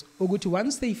muscles,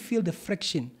 once they feel the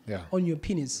friction on your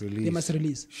penis, they must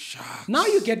release. Now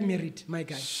you get married, my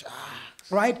guy.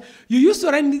 right? You used to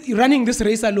running this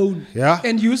race alone. Yeah.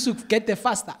 And you used to get there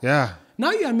faster. Yeah.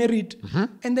 Now you are married,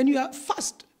 and then you are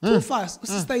fast, too fast.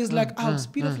 Sister is like,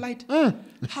 speed of light.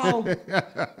 How?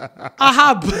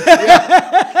 Ahab.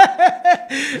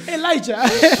 Elijah.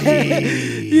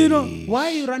 You know, why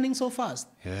are you running so fast?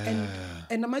 Yeah.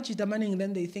 And Namajita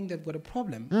then they think they've got a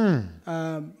problem.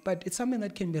 But it's something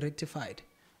that can be rectified.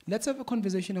 Let's have a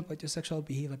conversation about your sexual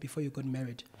behavior before you got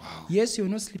married. Wow. Yes, you're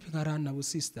not sleeping around now with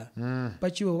sister,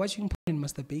 but you were watching porn and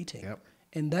masturbating. Yep.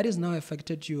 And that has now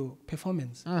affected your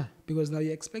performance. Because now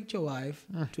you expect your wife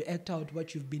to act out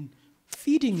what you've been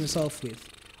feeding yourself with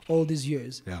all these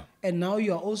years. Yeah. And now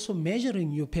you are also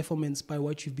measuring your performance by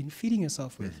what you've been feeding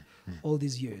yourself with all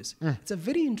these years. It's a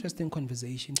very interesting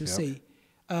conversation to say,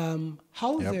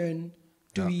 how then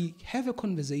do we have a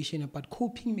conversation about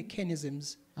coping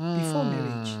mechanisms before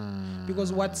marriage?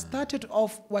 Because what starts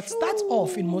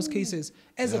off in most cases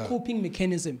as a coping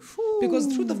mechanism. Because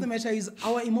the truth of the matter is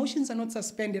our emotions are not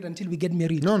suspended until we get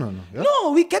married. No. Yeah.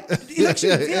 No, we get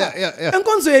elections. And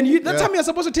that time you're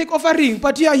supposed to take off a ring,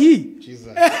 but you are here. Jesus.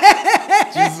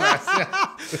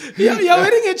 You're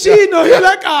wearing a chino. You're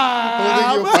like,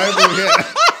 Holding your Bible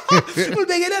here. People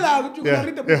they get allowed to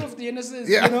read the book of the Genesis,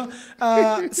 you know,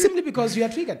 simply because you are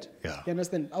triggered. Yeah. You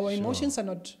understand? Our emotions are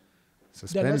not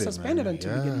Suspended, they're not suspended man.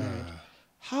 until we get married.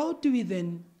 How do we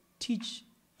then teach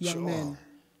young men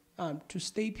to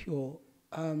stay pure?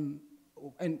 And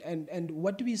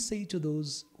what do we say to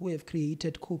those who have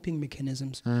created coping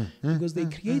mechanisms? Because they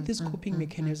create these coping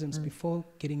mechanisms before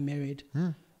getting married,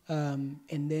 and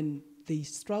then they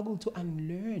struggle to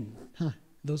unlearn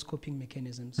those coping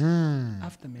mechanisms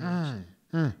after marriage.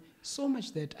 So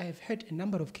much that I have heard a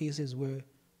number of cases where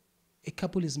a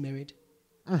couple is married,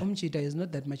 Omchita is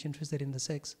not that much interested in the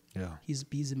sex. Yeah. He's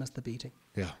busy masturbating.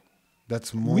 Yeah.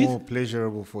 That's more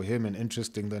pleasurable for him and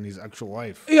interesting than his actual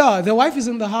wife. Yeah, the wife is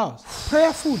in the house.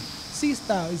 Prayerful.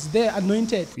 Sister is there,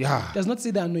 anointed. Yeah. Does not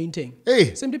see the anointing.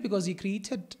 Hey. Simply because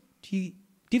he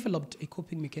developed a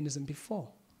coping mechanism before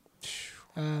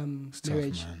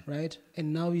marriage, tough, right?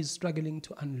 And now he's struggling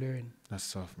to unlearn.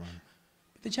 That's tough, man.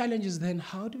 The challenge is then,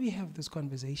 how do we have these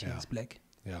conversations, Black?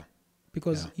 Yeah.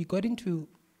 Because you got into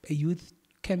a youth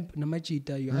camp,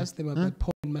 Namajita, you ask them about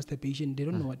porn and masturbation, they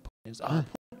don't know what porn is. Porn.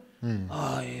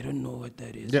 I don't know what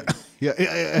that is.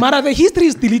 Yeah. Mara, the history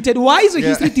is deleted. Why is the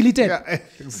history deleted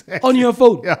Exactly. on your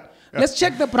phone? Yeah. Let's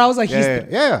check the browser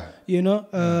history. Yeah. You know?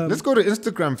 Let's go to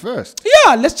Instagram first.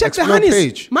 Yeah, let's check Explore the honeys.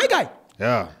 page. My guy.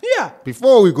 Yeah. Yeah.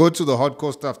 Before we go to the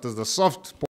hardcore stuff, there's the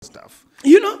soft porn stuff.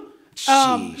 You know?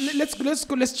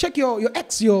 Let's check your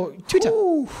X, your Twitter.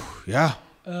 Ooh, yeah.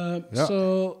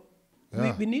 So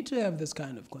we need to have this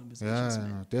kind of conversations. Yeah,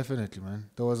 no, definitely, man.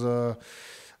 There was a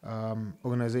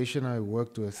organization I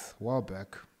worked with a while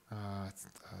back. I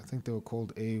think they were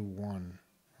called A1,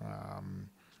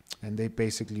 and they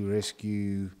basically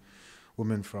rescue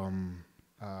women from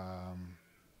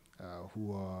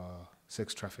who are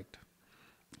sex trafficked.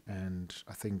 And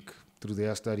I think through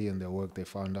their study and their work, they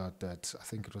found out that I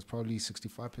think it was probably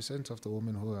 65% of the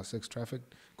women who are sex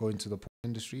trafficked go into the porn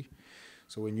industry.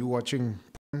 So when you're watching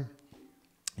porn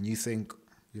and you think,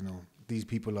 you know, these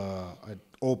people are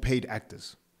all paid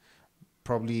actors,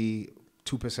 probably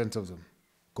 2% of them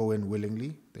go in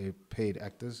willingly. They're paid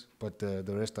actors, but the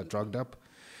rest are drugged up,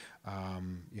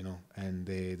 you know, and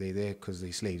they're there because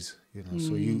they're slaves, you know.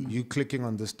 So you clicking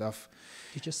on this stuff.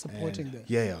 You're just supporting them.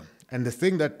 Yeah. And the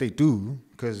thing that they do,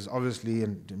 because obviously,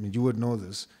 and I mean, you would know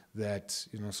this, that,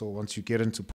 you know, so once you get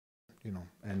into, you know,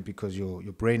 and because your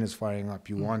brain is firing up,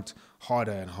 you want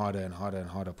harder and harder and harder and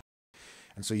harder.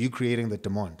 And so you're creating the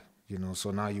demand, you know,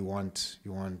 so now you want,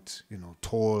 you know,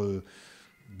 tall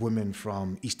women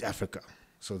from East Africa.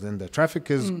 So then the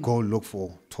traffickers go look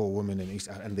for tall women in East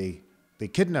Africa, and they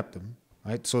kidnap them,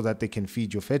 right, so that they can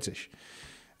feed your fetish.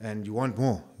 And you want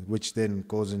more, which then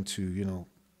goes into, you know,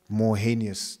 more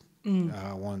heinous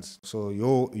ones. So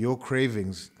your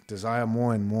cravings desire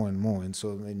more and more and more. And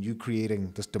so then you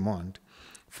creating this demand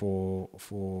for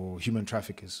human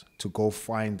traffickers to go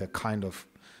find the kind of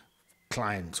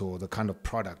client or the kind of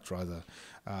product rather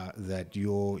that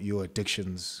your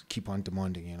addictions keep on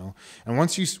demanding, you know. And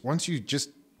once you just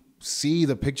see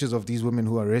the pictures of these women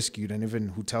who are rescued and even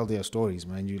who tell their stories,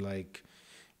 man, you like,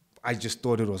 I just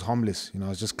thought it was harmless, you know. I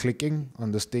was just clicking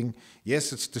on this thing.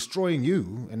 Yes, it's destroying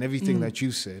you and everything that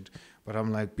you said, but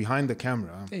I'm like, behind the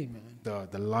camera,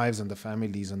 the lives and the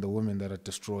families and the women that are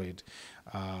destroyed,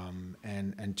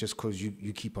 and just because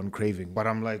you keep on craving. But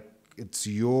I'm like, it's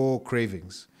your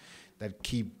cravings that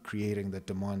keep creating the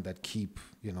demand, that keep,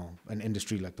 you know, an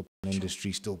industry like the porn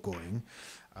industry still going,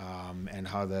 and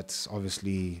how that's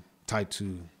obviously tied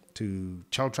to to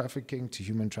child trafficking, to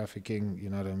human trafficking. You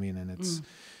know what I mean? And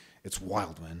it's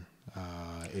wild, man.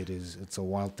 It's a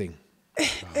wild thing.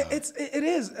 It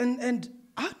is, and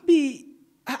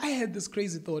I had this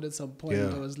crazy thought at some point.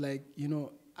 I was like, it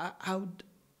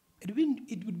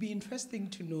would be interesting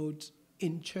to note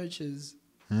in churches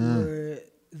where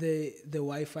the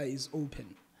Wi-Fi is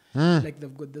open, like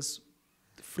they've got this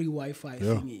free Wi-Fi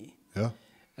thingy. Yeah.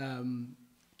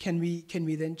 Can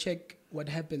we then check what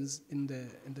happens in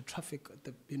the traffic,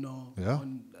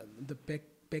 on the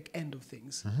back end of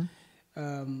things?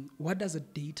 What does the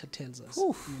data tells us?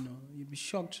 You'd be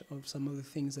shocked of some of the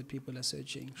things that people are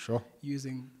searching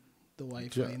using the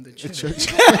Wi-Fi in the church.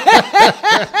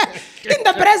 In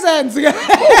the presence,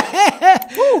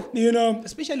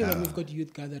 especially when we've got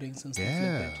youth gatherings and stuff like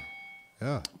that.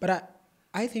 Yeah. But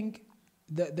I think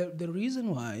the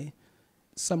reason why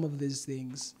some of these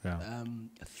things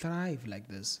thrive like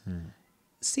this,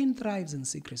 sin thrives in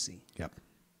secrecy. Yep.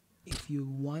 If you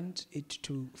want it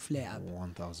to flare up,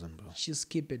 1,000, bro. just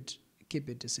keep it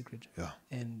a secret. Yeah.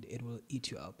 And it will eat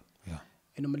you up. Yeah.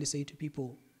 I normally say to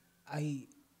people,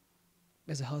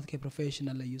 as a healthcare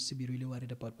professional, I used to be really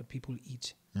worried about what people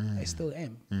eat. I still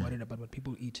am worried about what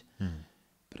people eat.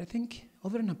 But I think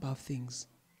over and above things,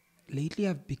 lately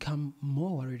I've become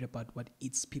more worried about what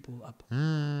eats people up.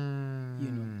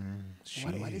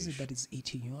 What is it that is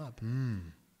eating you up?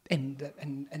 And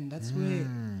that's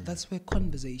where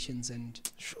conversations and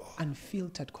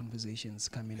unfiltered conversations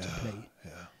come into play.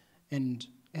 Yeah.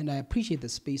 And I appreciate the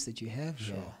space that you have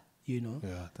here.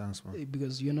 Yeah, thanks, man.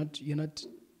 Because you're not.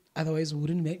 Otherwise, we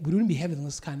wouldn't be having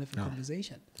this kind of a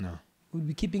conversation. No. We'd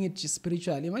be keeping it just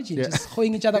spiritual. Imagine just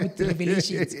holding each other with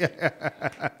revelations.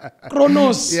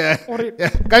 Chronos. Yeah.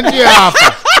 Can't you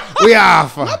we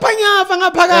have.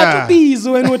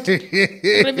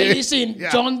 Revelation,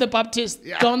 John the Baptist,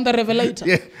 John the Revelator.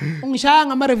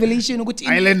 Revelation.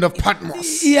 Island of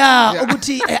Patmos. Yeah.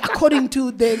 According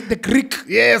to the Greek.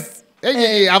 Yes.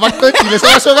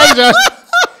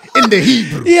 In the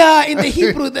Hebrew. Yeah, in the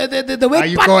Hebrew, the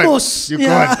word Patmos. You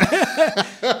got. At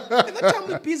that time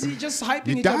we're busy just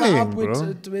hyping each other up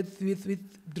with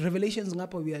revelations.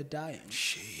 We are dying.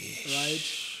 Right?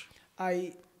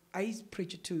 I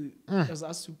preached I was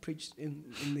asked to preach in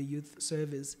the youth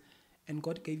service, and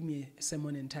God gave me a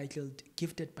sermon entitled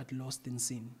 "Gifted but Lost in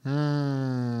Sin."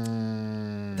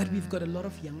 That we've got a lot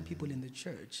of young people in the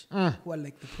church who are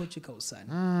like the prodigal son,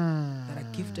 that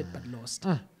are gifted but lost.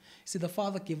 See, the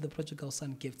father gave the prodigal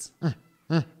son gifts,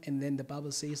 and then the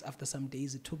Bible says after some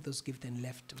days he took those gifts and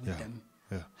left with them.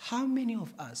 Yeah. How many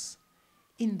of us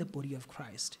in the body of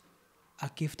Christ are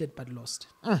gifted but lost?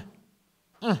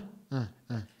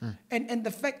 And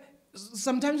the fact,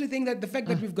 sometimes we think that the fact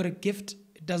that we've got a gift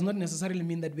does not necessarily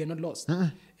mean that we are not lost.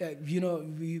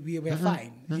 We're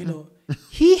fine.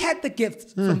 He had the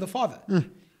gifts from the Father. He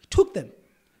took them.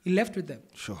 He left with them.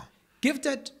 Sure.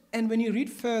 Gifted. And when you read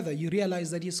further, you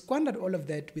realize that he squandered all of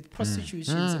that with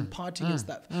prostitutions and partying and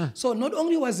stuff. So not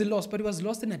only was he lost, but he was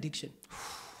lost in addiction.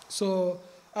 So,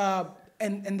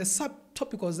 and the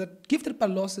subtopic was that gifted but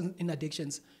lost in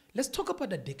addictions. Let's talk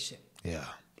about addiction. Yeah.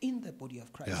 In the body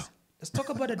of Christ. Yeah. Let's talk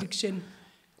about addiction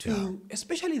to,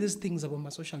 especially these things about my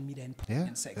social media and porn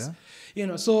and sex.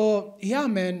 Yeah. So,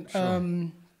 man.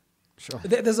 Sure.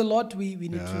 There's a lot we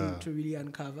need to really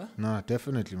uncover. No,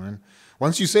 definitely, man.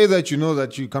 Once you say that, you know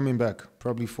that you're coming back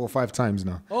probably 4 or 5 times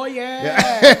now. Oh, yeah.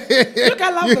 Look, I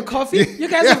love the coffee. You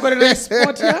guys have got a nice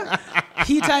spot here.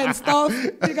 Heater and stuff.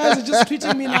 You guys are just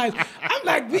treating me nice. I'm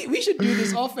like, we should do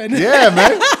this often. Yeah,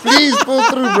 man. Please pull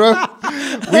through, bro.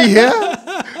 We here.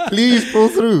 Please pull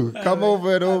through. Come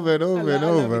over and over and over and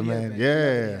over, man.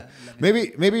 Yeah.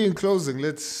 Maybe in closing,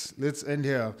 let's end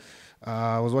here.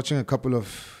 I was watching a couple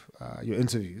of your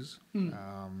interviews,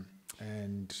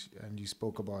 and you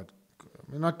spoke about,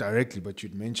 not directly, but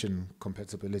you'd mentioned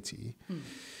compatibility.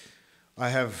 I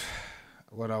have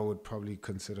what I would probably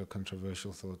consider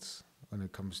controversial thoughts when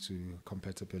it comes to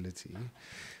compatibility.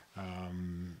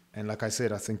 And like I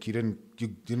said, I think you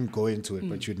didn't go into it,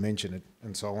 but you'd mention it,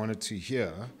 and so I wanted to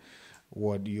hear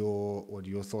what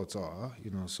your thoughts are.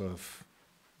 So if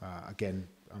again,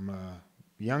 I'm a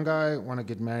young guy, want to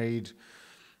get married.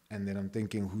 And then I'm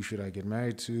thinking, who should I get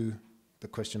married to? The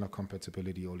question of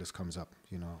compatibility always comes up.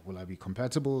 Will I be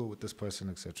compatible with this person,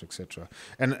 etc., etc.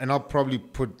 And I'll probably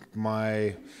put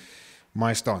my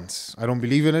stance. I don't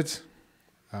believe in it,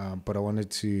 but I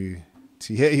wanted to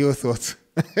hear your thoughts.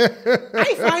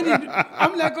 I find it.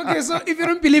 I'm like, okay, so if you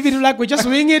don't believe it, like we just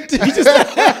wing it.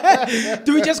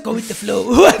 Do we just go with the flow?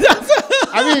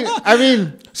 I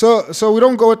mean, so we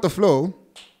don't go with the flow,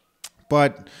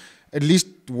 but at least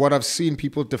what I've seen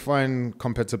people define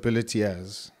compatibility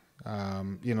as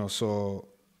So,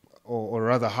 or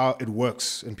rather how it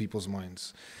works in people's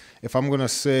minds. If I'm going to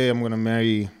say I'm going to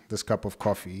marry this cup of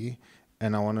coffee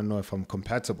and I want to know if I'm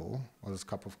compatible, or this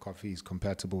cup of coffee is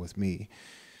compatible with me,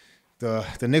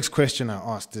 the next question I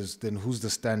asked is, then who's the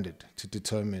standard to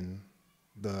determine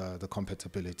the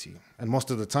compatibility? And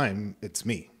most of the time, it's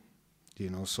me,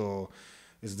 so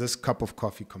is this cup of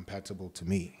coffee compatible to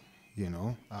me,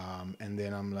 And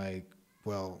then I'm like,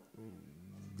 well,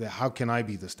 how can I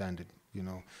be the standard,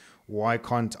 Why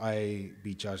can't I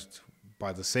be judged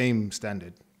by the same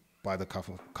standard by the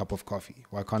cup of coffee?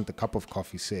 Why can't the cup of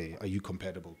coffee say, are you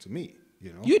compatible to me?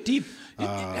 You're deep.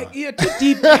 You're too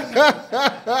deep.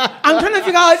 I'm trying to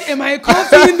figure out, am I a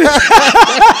coffee in this?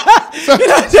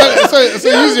 So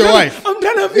use your wife. I'm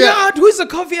trying to figure out who's a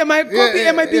coffee. Am I a coffee?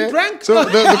 Am I being drank? So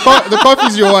the coffee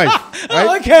is your wife, right?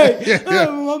 Oh, okay.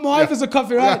 My wife is a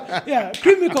coffee, right? Yeah,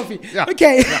 creamy coffee. Yeah.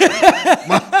 Okay.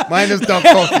 Mine is dark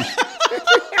coffee.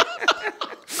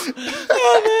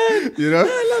 Oh, man.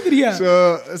 I love it here.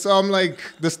 So I'm like,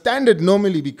 the standard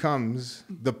normally becomes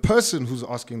the person who's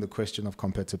asking the question of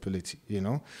compatibility,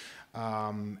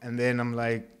 and then I'm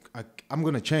like, I'm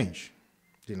going to change.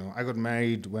 I got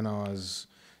married when I was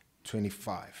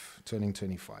 25, turning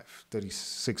 25,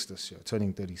 36 this year,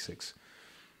 turning 36.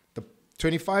 The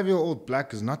 25-year-old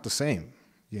black is not the same,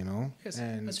 Yes,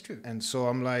 that's true. And so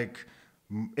I'm like,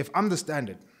 if I'm the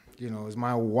standard, is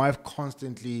my wife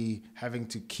constantly having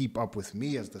to keep up with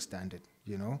me as the standard,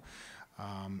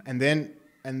 and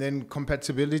then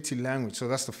compatibility language. So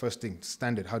that's the first thing,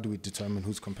 standard. How do we determine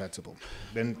who's compatible?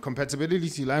 Then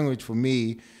compatibility language for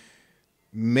me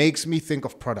makes me think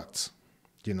of products,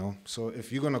 So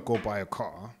if you're going to go buy a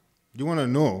car, you want to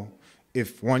know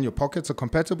if, one, your pockets are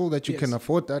compatible, that you can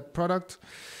afford that product.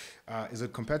 Is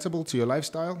it compatible to your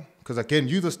lifestyle? Because again,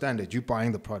 you're the standard, you're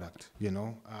buying the product,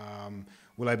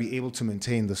 will I be able to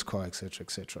maintain this car, et cetera,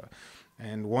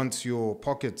 And once your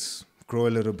pockets grow a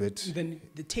little bit, then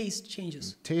the taste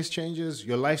changes. Taste changes,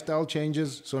 your lifestyle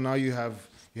changes. So now you have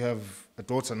a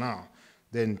daughter now.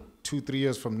 Then 2-3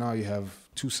 years from now, you have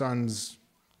 2 sons,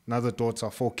 another daughter,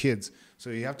 4 kids. So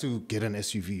you have to get an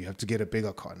SUV. You have to get a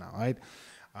bigger car now, right?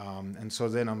 And so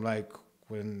then I'm like,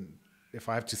 if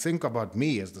I have to think about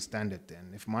me as the standard,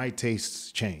 then if my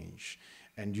tastes change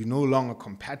and you're no longer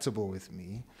compatible with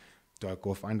me, do I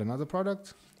go find another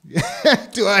product?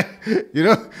 Do I,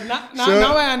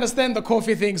 Now I understand the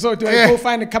coffee thing. So do I go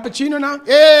find a cappuccino now?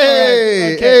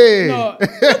 Hey, okay. hey. No.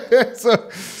 So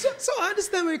I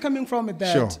understand where you're coming from with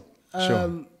that.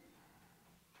 Sure.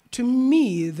 To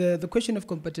me, the question of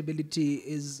compatibility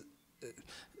is,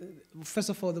 first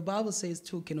of all, the Bible says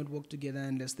 2 cannot walk together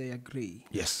unless they agree.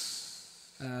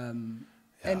 Yes. And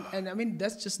I mean,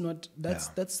 that's just not,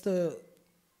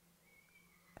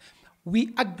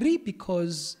 we agree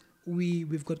because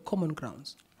we've got common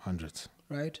grounds. 100.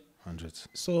 Right? 100.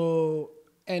 So,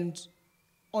 and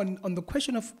on the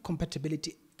question of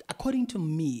compatibility, according to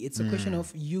me, it's a question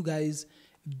of you guys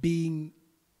being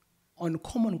on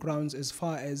common grounds as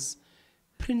far as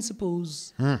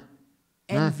principles and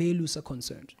values are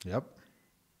concerned. Yep.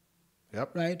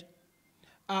 Right?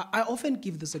 I often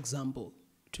give this example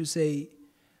to say,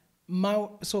 I'm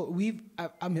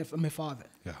a father.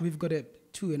 Yeah. We've got a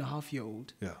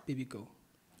 2.5-year-old baby girl.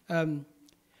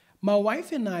 My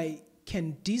wife and I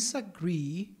can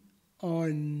disagree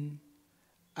on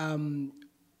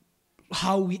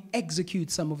how we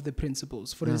execute some of the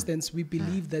principles. For instance, we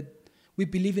believe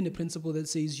in a principle that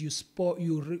says you spare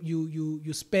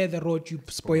the rod, you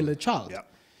spoil a child. Yeah.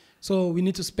 So we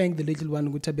need to spank the little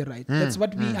one, would be right. That's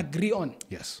what we agree on.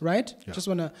 Yes. Right? Yeah. Just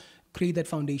want to create that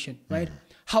foundation, right?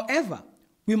 However,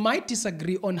 we might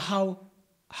disagree on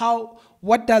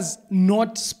what does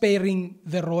not sparing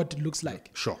the rod looks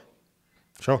like. Sure.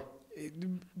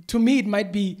 To me, it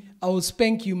might be, I will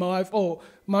spank you, my wife, or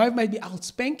my wife might be, I'll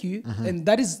spank you, and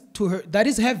that is to her, that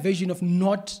is her version of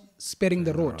not sparing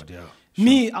the rod. Yeah.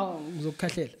 Me, and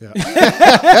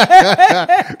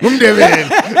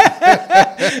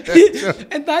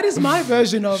that is my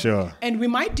version of, and we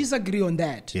might disagree on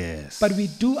that. Yes. But we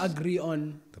do agree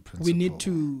on we need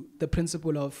to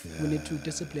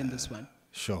discipline this one.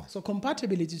 Sure. So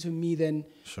compatibility to me then,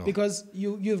 because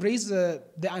you've raised the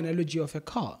analogy of a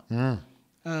car.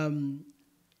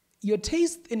 Your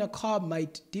taste in a car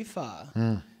might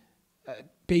differ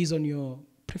based on your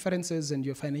preferences and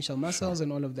your financial muscles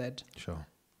and all of that. Sure.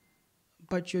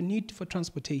 But your need for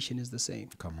transportation is the same.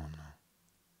 Come on now.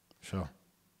 Sure.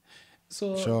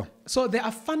 So there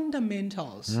are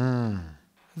fundamentals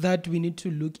that we need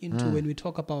to look into when we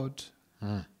talk about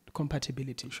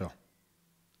compatibility. Sure.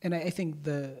 And I think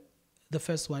the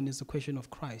first one is the question of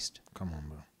Christ. Come on,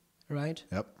 bro. Right?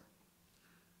 Yep.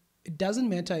 it doesn't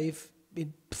matter if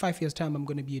in 5 years' time I'm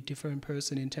going to be a different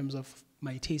person in terms of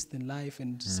my taste in life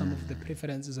and some of the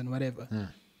preferences and whatever.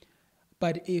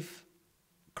 But if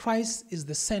Christ is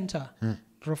the center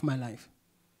of my life,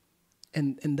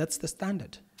 and that's the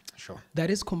standard. Sure. That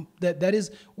is that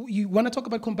is, you want to talk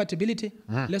about compatibility?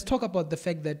 Let's talk about the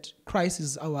fact that Christ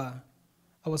is our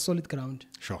solid ground.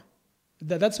 Sure.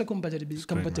 That's where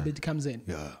compatibility comes in.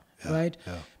 Yeah. Right?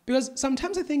 Yeah. Because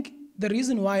sometimes I think the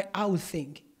reason why I would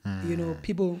think,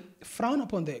 people frown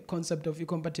upon the concept of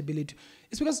incompatibility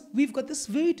is because we've got this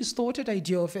very distorted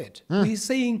idea of it. We're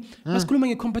saying,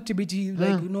 maskulumang compatibility,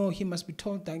 like, he must be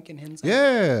tall, dark, and handsome.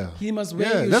 Yeah. He must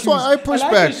wear your That's shoes. why I push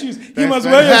back. He must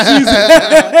wear your shoes.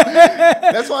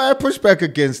 That's why I push back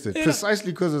against it.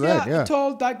 Precisely because of that. Yeah.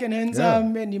 Tall, dark, and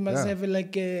handsome, and you must have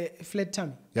like a flat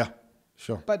tummy. Yeah.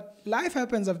 Sure. But life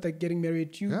happens after getting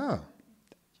married. Yeah.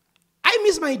 I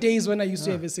miss my days when I used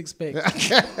to have a six-pack.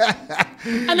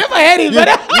 I never had it, but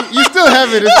you still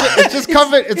have it. It's just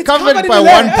covered. It's covered by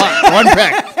one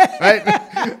pack, right?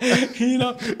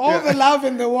 All the love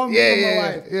and the warmth of my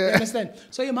wife. Yeah. You understand?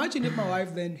 So imagine if my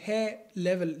wife, then her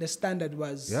level, the standard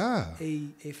was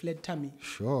a flat tummy.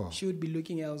 Sure. She would be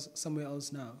looking somewhere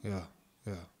else now. Yeah.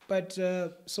 But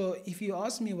so if you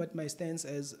ask me what my stance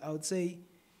is, I would say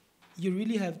you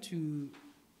really have to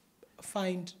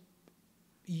find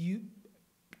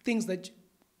things that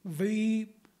very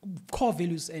core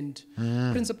values and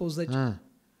principles that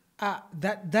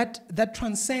that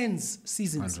transcends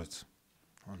seasons. Hundreds,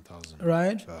 1,000.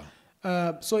 Right?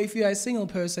 Yeah. So if you are a single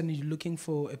person and you're looking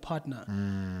for a partner,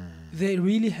 there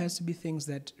really has to be things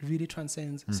that really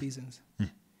transcends seasons.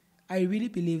 I really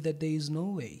believe that there is no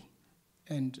way,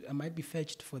 and I might be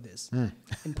fetched for this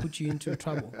and put you into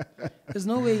trouble. There's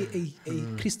no way a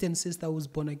Christian sister who's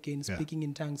born again, speaking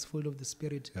in tongues, full of the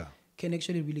Spirit, can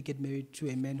actually really get married to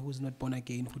a man who's not born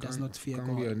again, who does not fear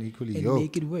God, and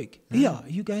make it work. Yeah,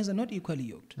 you guys are not equally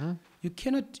yoked. You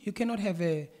cannot have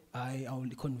I will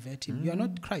convert him. You are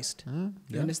not Christ.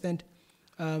 You understand?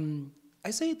 I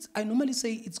normally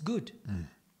say it's good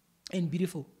and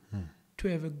beautiful to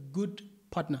have a good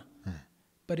partner,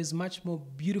 but it's much more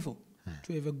beautiful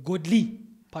to have a godly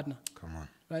partner. Come on.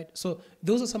 Right? So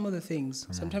those are some of the things.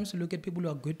 Sometimes we look at people who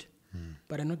are good,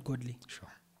 but are not godly. Sure.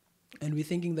 And we're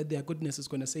thinking that their goodness is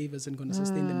going to save us and going to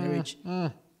sustain the marriage.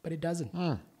 But it doesn't.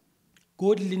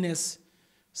 Godliness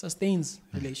sustains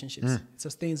relationships. It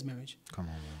sustains marriage. Come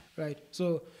on, man. Right?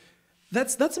 So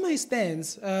that's my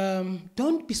stance.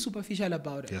 Don't be superficial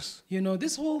about it. Yes.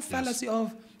 This whole fallacy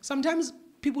of sometimes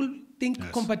people think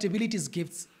compatibility is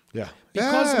gifts. Yeah.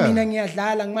 Because mina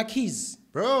ngiyadlala ngima-keys.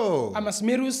 Bro. I'm a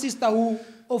smeru sister who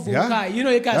ovuka.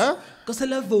 You guys. Because I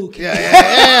love vogue.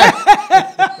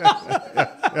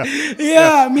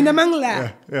 Yeah, mina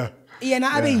mangla.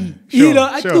 Yena abe.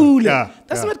 Atule.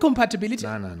 That's not compatibility.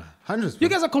 No. Hundreds. You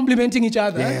guys are complimenting each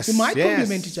other. Yes. You might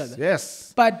compliment each other.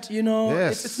 Yes. But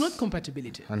it's not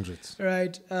compatibility. Hundreds.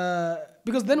 Right?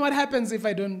 Because then what happens if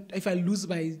I lose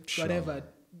my whatever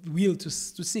will to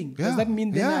sing? Does that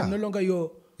mean then I'm no longer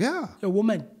your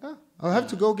woman? Yeah. I'll have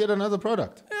to go get another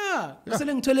product.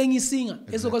 Exactly.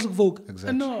 Exactly.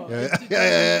 No.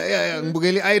 Yeah.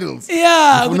 Ngibukeli idols.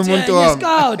 Yeah.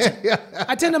 Scout.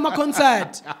 Attend my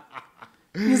concert.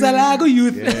 Ngizalago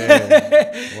youth.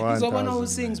 Someone who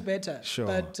sings better. Sure.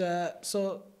 But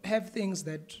so have things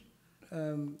that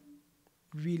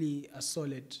really are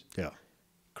solid. Yeah.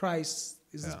 Christ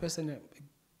is this person.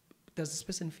 Does this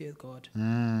person fear God?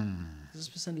 Does this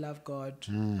person love God?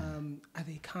 Are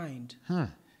they kind? Are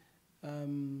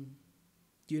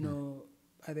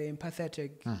they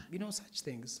empathetic? Such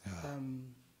things.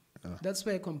 That's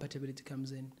where compatibility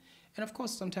comes in. And of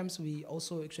course, sometimes we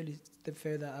also actually step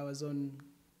further. I was on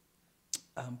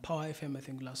Power FM, I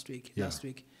think, last week. Yeah.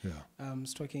 I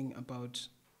was talking about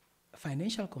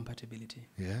financial compatibility.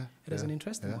 Yeah. It is an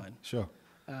interesting one. Sure.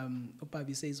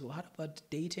 Opabi says, well, how about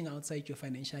dating outside your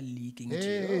financial league?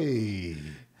 Hey.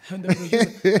 When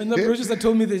the producer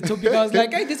told me the topic, I was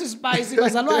like, hey, this is spicy. We're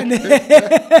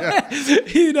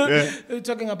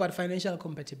talking about financial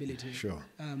compatibility. Sure.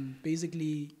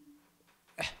 Basically,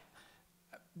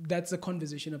 that's a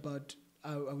conversation about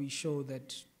how we show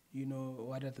that,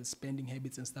 what are the spending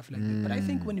habits and stuff like that. But I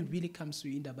think when it really comes to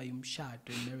indaba yomshado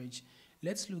and marriage,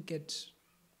 let's look at,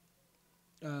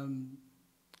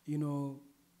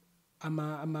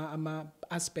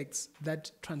 aspects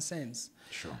that transcends.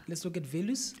 Sure. Let's look at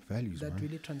values that man.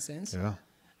 really transcends. Yeah.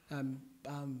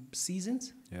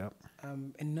 Seasons. Yeah.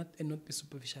 And not be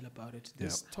superficial about it.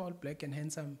 This tall, black, and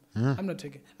handsome. I'm not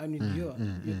taking. I mean, you're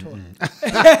tall.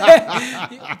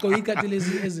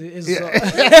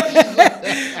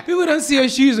 People don't see your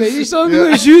shoes. Right? You show me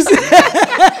your shoes.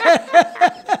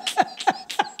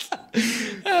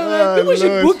 People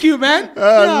should book you, man.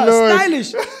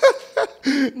 Stylish.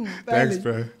 Thanks,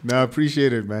 bro. No, I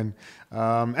appreciate it, man.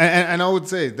 And I would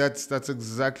say that's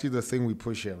exactly the thing we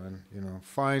push here, man. You know,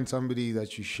 find somebody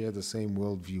that you share the same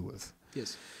worldview with.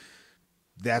 Yes.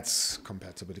 That's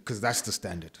compatibility, because that's the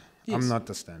standard. Yes. I'm not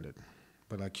the standard.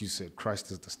 But like you said, Christ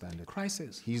is the standard. Christ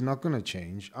is. He's not going to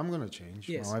change. I'm going to change.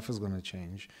 Yes. My wife is going to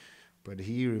change. But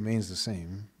he remains the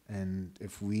same. And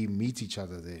if we meet each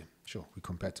other there, sure, we're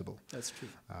compatible. That's true.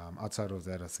 Outside of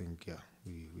that, I think,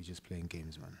 we're just playing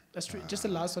games, man. That's true. Just the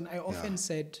last one. I often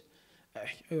said, I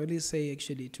always say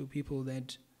actually to people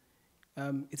that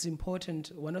it's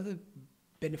important. One of the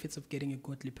benefits of getting a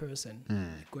godly person, a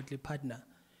godly partner,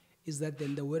 is that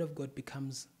then the word of God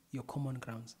becomes your common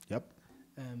grounds. Yep.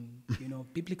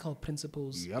 Biblical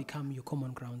principles become your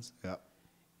common grounds. Yep.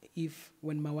 If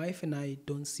when my wife and I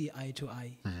don't see eye to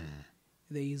eye,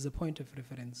 there is a point of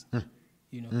reference.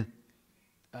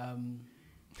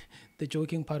 The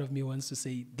joking part of me wants to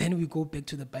say, then we go back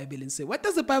to the Bible and say, what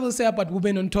does the Bible say about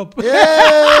women on top?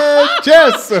 Yeah,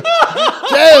 yes.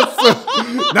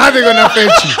 Now they're gonna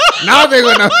fetch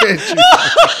you.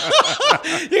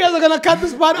 You guys are gonna cut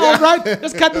this part off, right?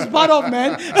 Just cut this part off,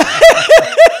 man.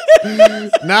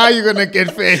 Now you're gonna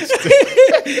get fetched.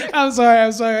 I'm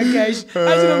sorry. Okay, I should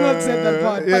have not said that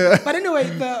part. But anyway,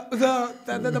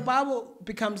 the Bible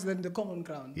becomes then the common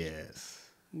ground. Yes.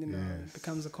 It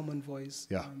becomes a common voice.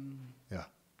 Yeah.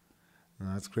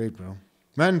 No, that's great, bro.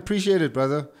 Man, appreciate it,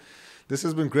 brother. This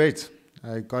has been great.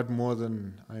 I got more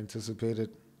than I anticipated.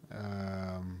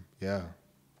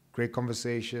 Great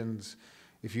conversations.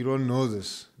 If you don't know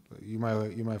this, you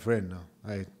my friend now.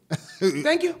 Right?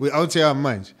 Thank you. We're out here,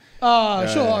 man.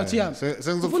 Sure, Tiam.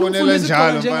 Sengizofonela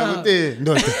njalo mfana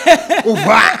ndoda.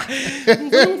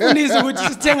 Ngifundisa ukuthi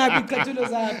sithenga icathulo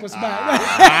zakho siba.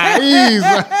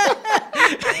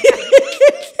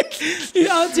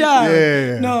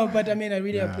 No, but I mean, I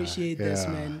really appreciate this,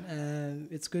 man.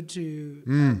 It's good to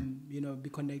be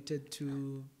connected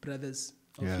to brothers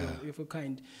of your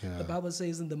kind. The Bible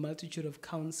says in the multitude of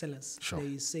counselors there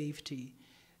is safety.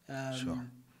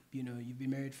 You've been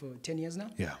married for 10 years now?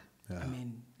 Yeah. I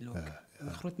mean, look,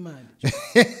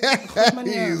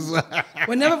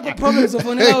 whenever I've got problems of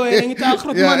need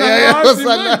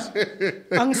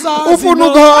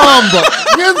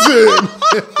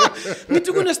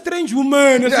to go to a strange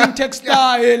woman or some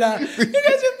textile. You guys have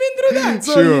been through that.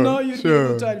 So, you'd be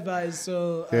able to advise.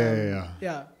 So,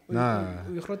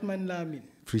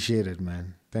 appreciate it,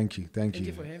 man. Thank you. Thank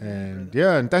you for having and me,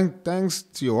 and thanks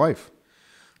to your wife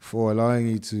for allowing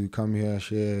you to come here,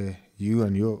 share you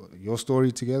and your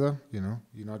story together. You're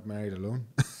not married alone.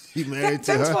 You married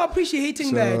to her. Thanks for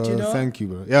appreciating that. Thank you,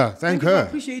 bro. Yeah, thank her for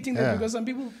appreciating that, because some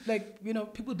people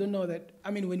people don't know that.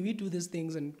 I mean, when we do these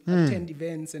things and attend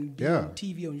events and be on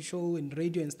TV, on show and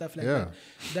radio and stuff like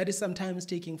that is sometimes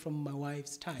taking from my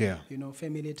wife's time.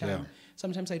 Family time. Yeah.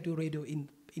 Sometimes I do radio in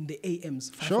the AMs,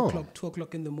 5 o'clock, 2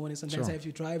 o'clock in the morning. Sometimes I have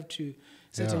to drive to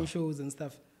certain shows and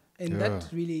stuff. And that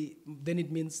really, then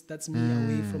it means that's me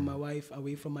away from my wife,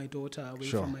 away from my daughter, away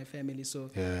from my family.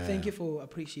 So thank you for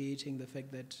appreciating the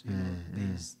fact that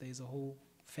there's a whole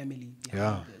family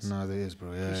behind this. No, there is,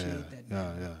 bro. Appreciate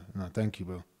that. No, thank you,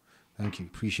 bro. Thank you.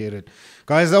 Appreciate it.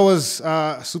 Guys, that was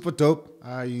super dope.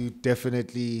 You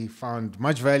definitely found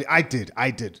much value. I did.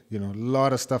 A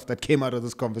lot of stuff that came out of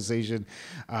this conversation.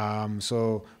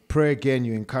 So pray again,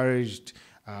 you encouraged.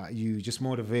 You just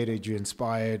motivated, you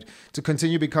inspired to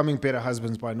continue becoming better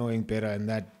husbands by knowing better, and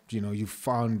that you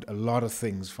found a lot of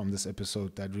things from this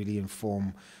episode that really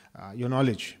inform your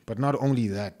knowledge. But not only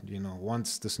that,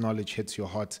 once this knowledge hits your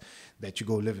heart, that you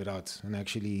go live it out and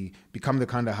actually become the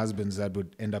kind of husbands that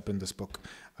would end up in this book,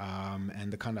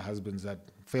 and the kind of husbands that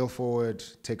fail forward,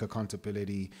 take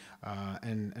accountability,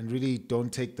 and really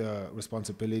don't take the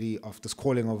responsibility of this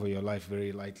calling over your life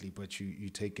very lightly, but you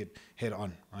take it head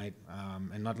on, right?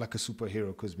 And not like a superhero,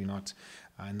 because we're not,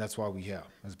 and that's why we're here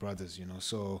as brothers,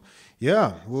 So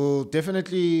we'll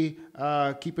definitely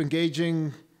keep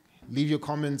engaging. Leave your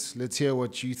comments. Let's hear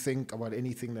what you think about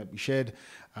anything that we shared.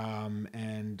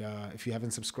 And if you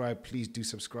haven't subscribed, please do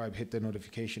subscribe. Hit the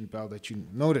notification bell that you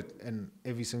noted in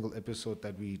every single episode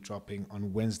that we're dropping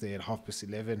on Wednesday at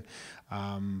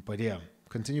 11:30.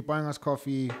 Continue buying us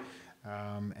coffee.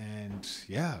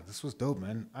 This was dope,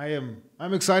 man.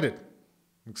 I'm excited.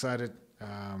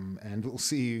 And we'll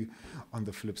see you on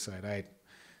the flip side. All right.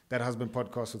 That Husband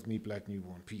Podcast with me, Black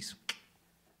Newborn. Peace.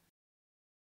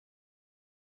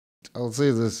 I'll say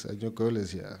this, and your girl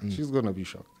is here. She's going to be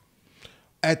shocked.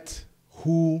 At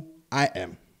who I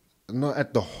am. No,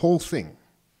 at the whole thing.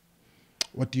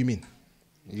 What do you mean?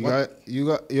 you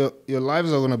got your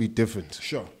lives are gonna be different.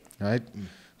 Sure. Right?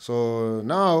 So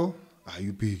now, are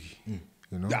you big? You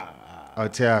know?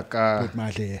 Put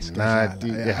my desk.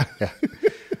 Yeah.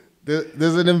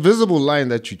 There's an invisible line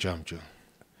that you jump, Joe.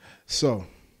 So,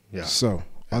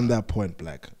 on that point,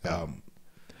 Black,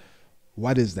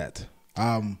 what is that?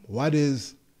 What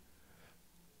is,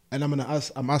 and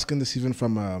I'm asking this even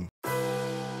from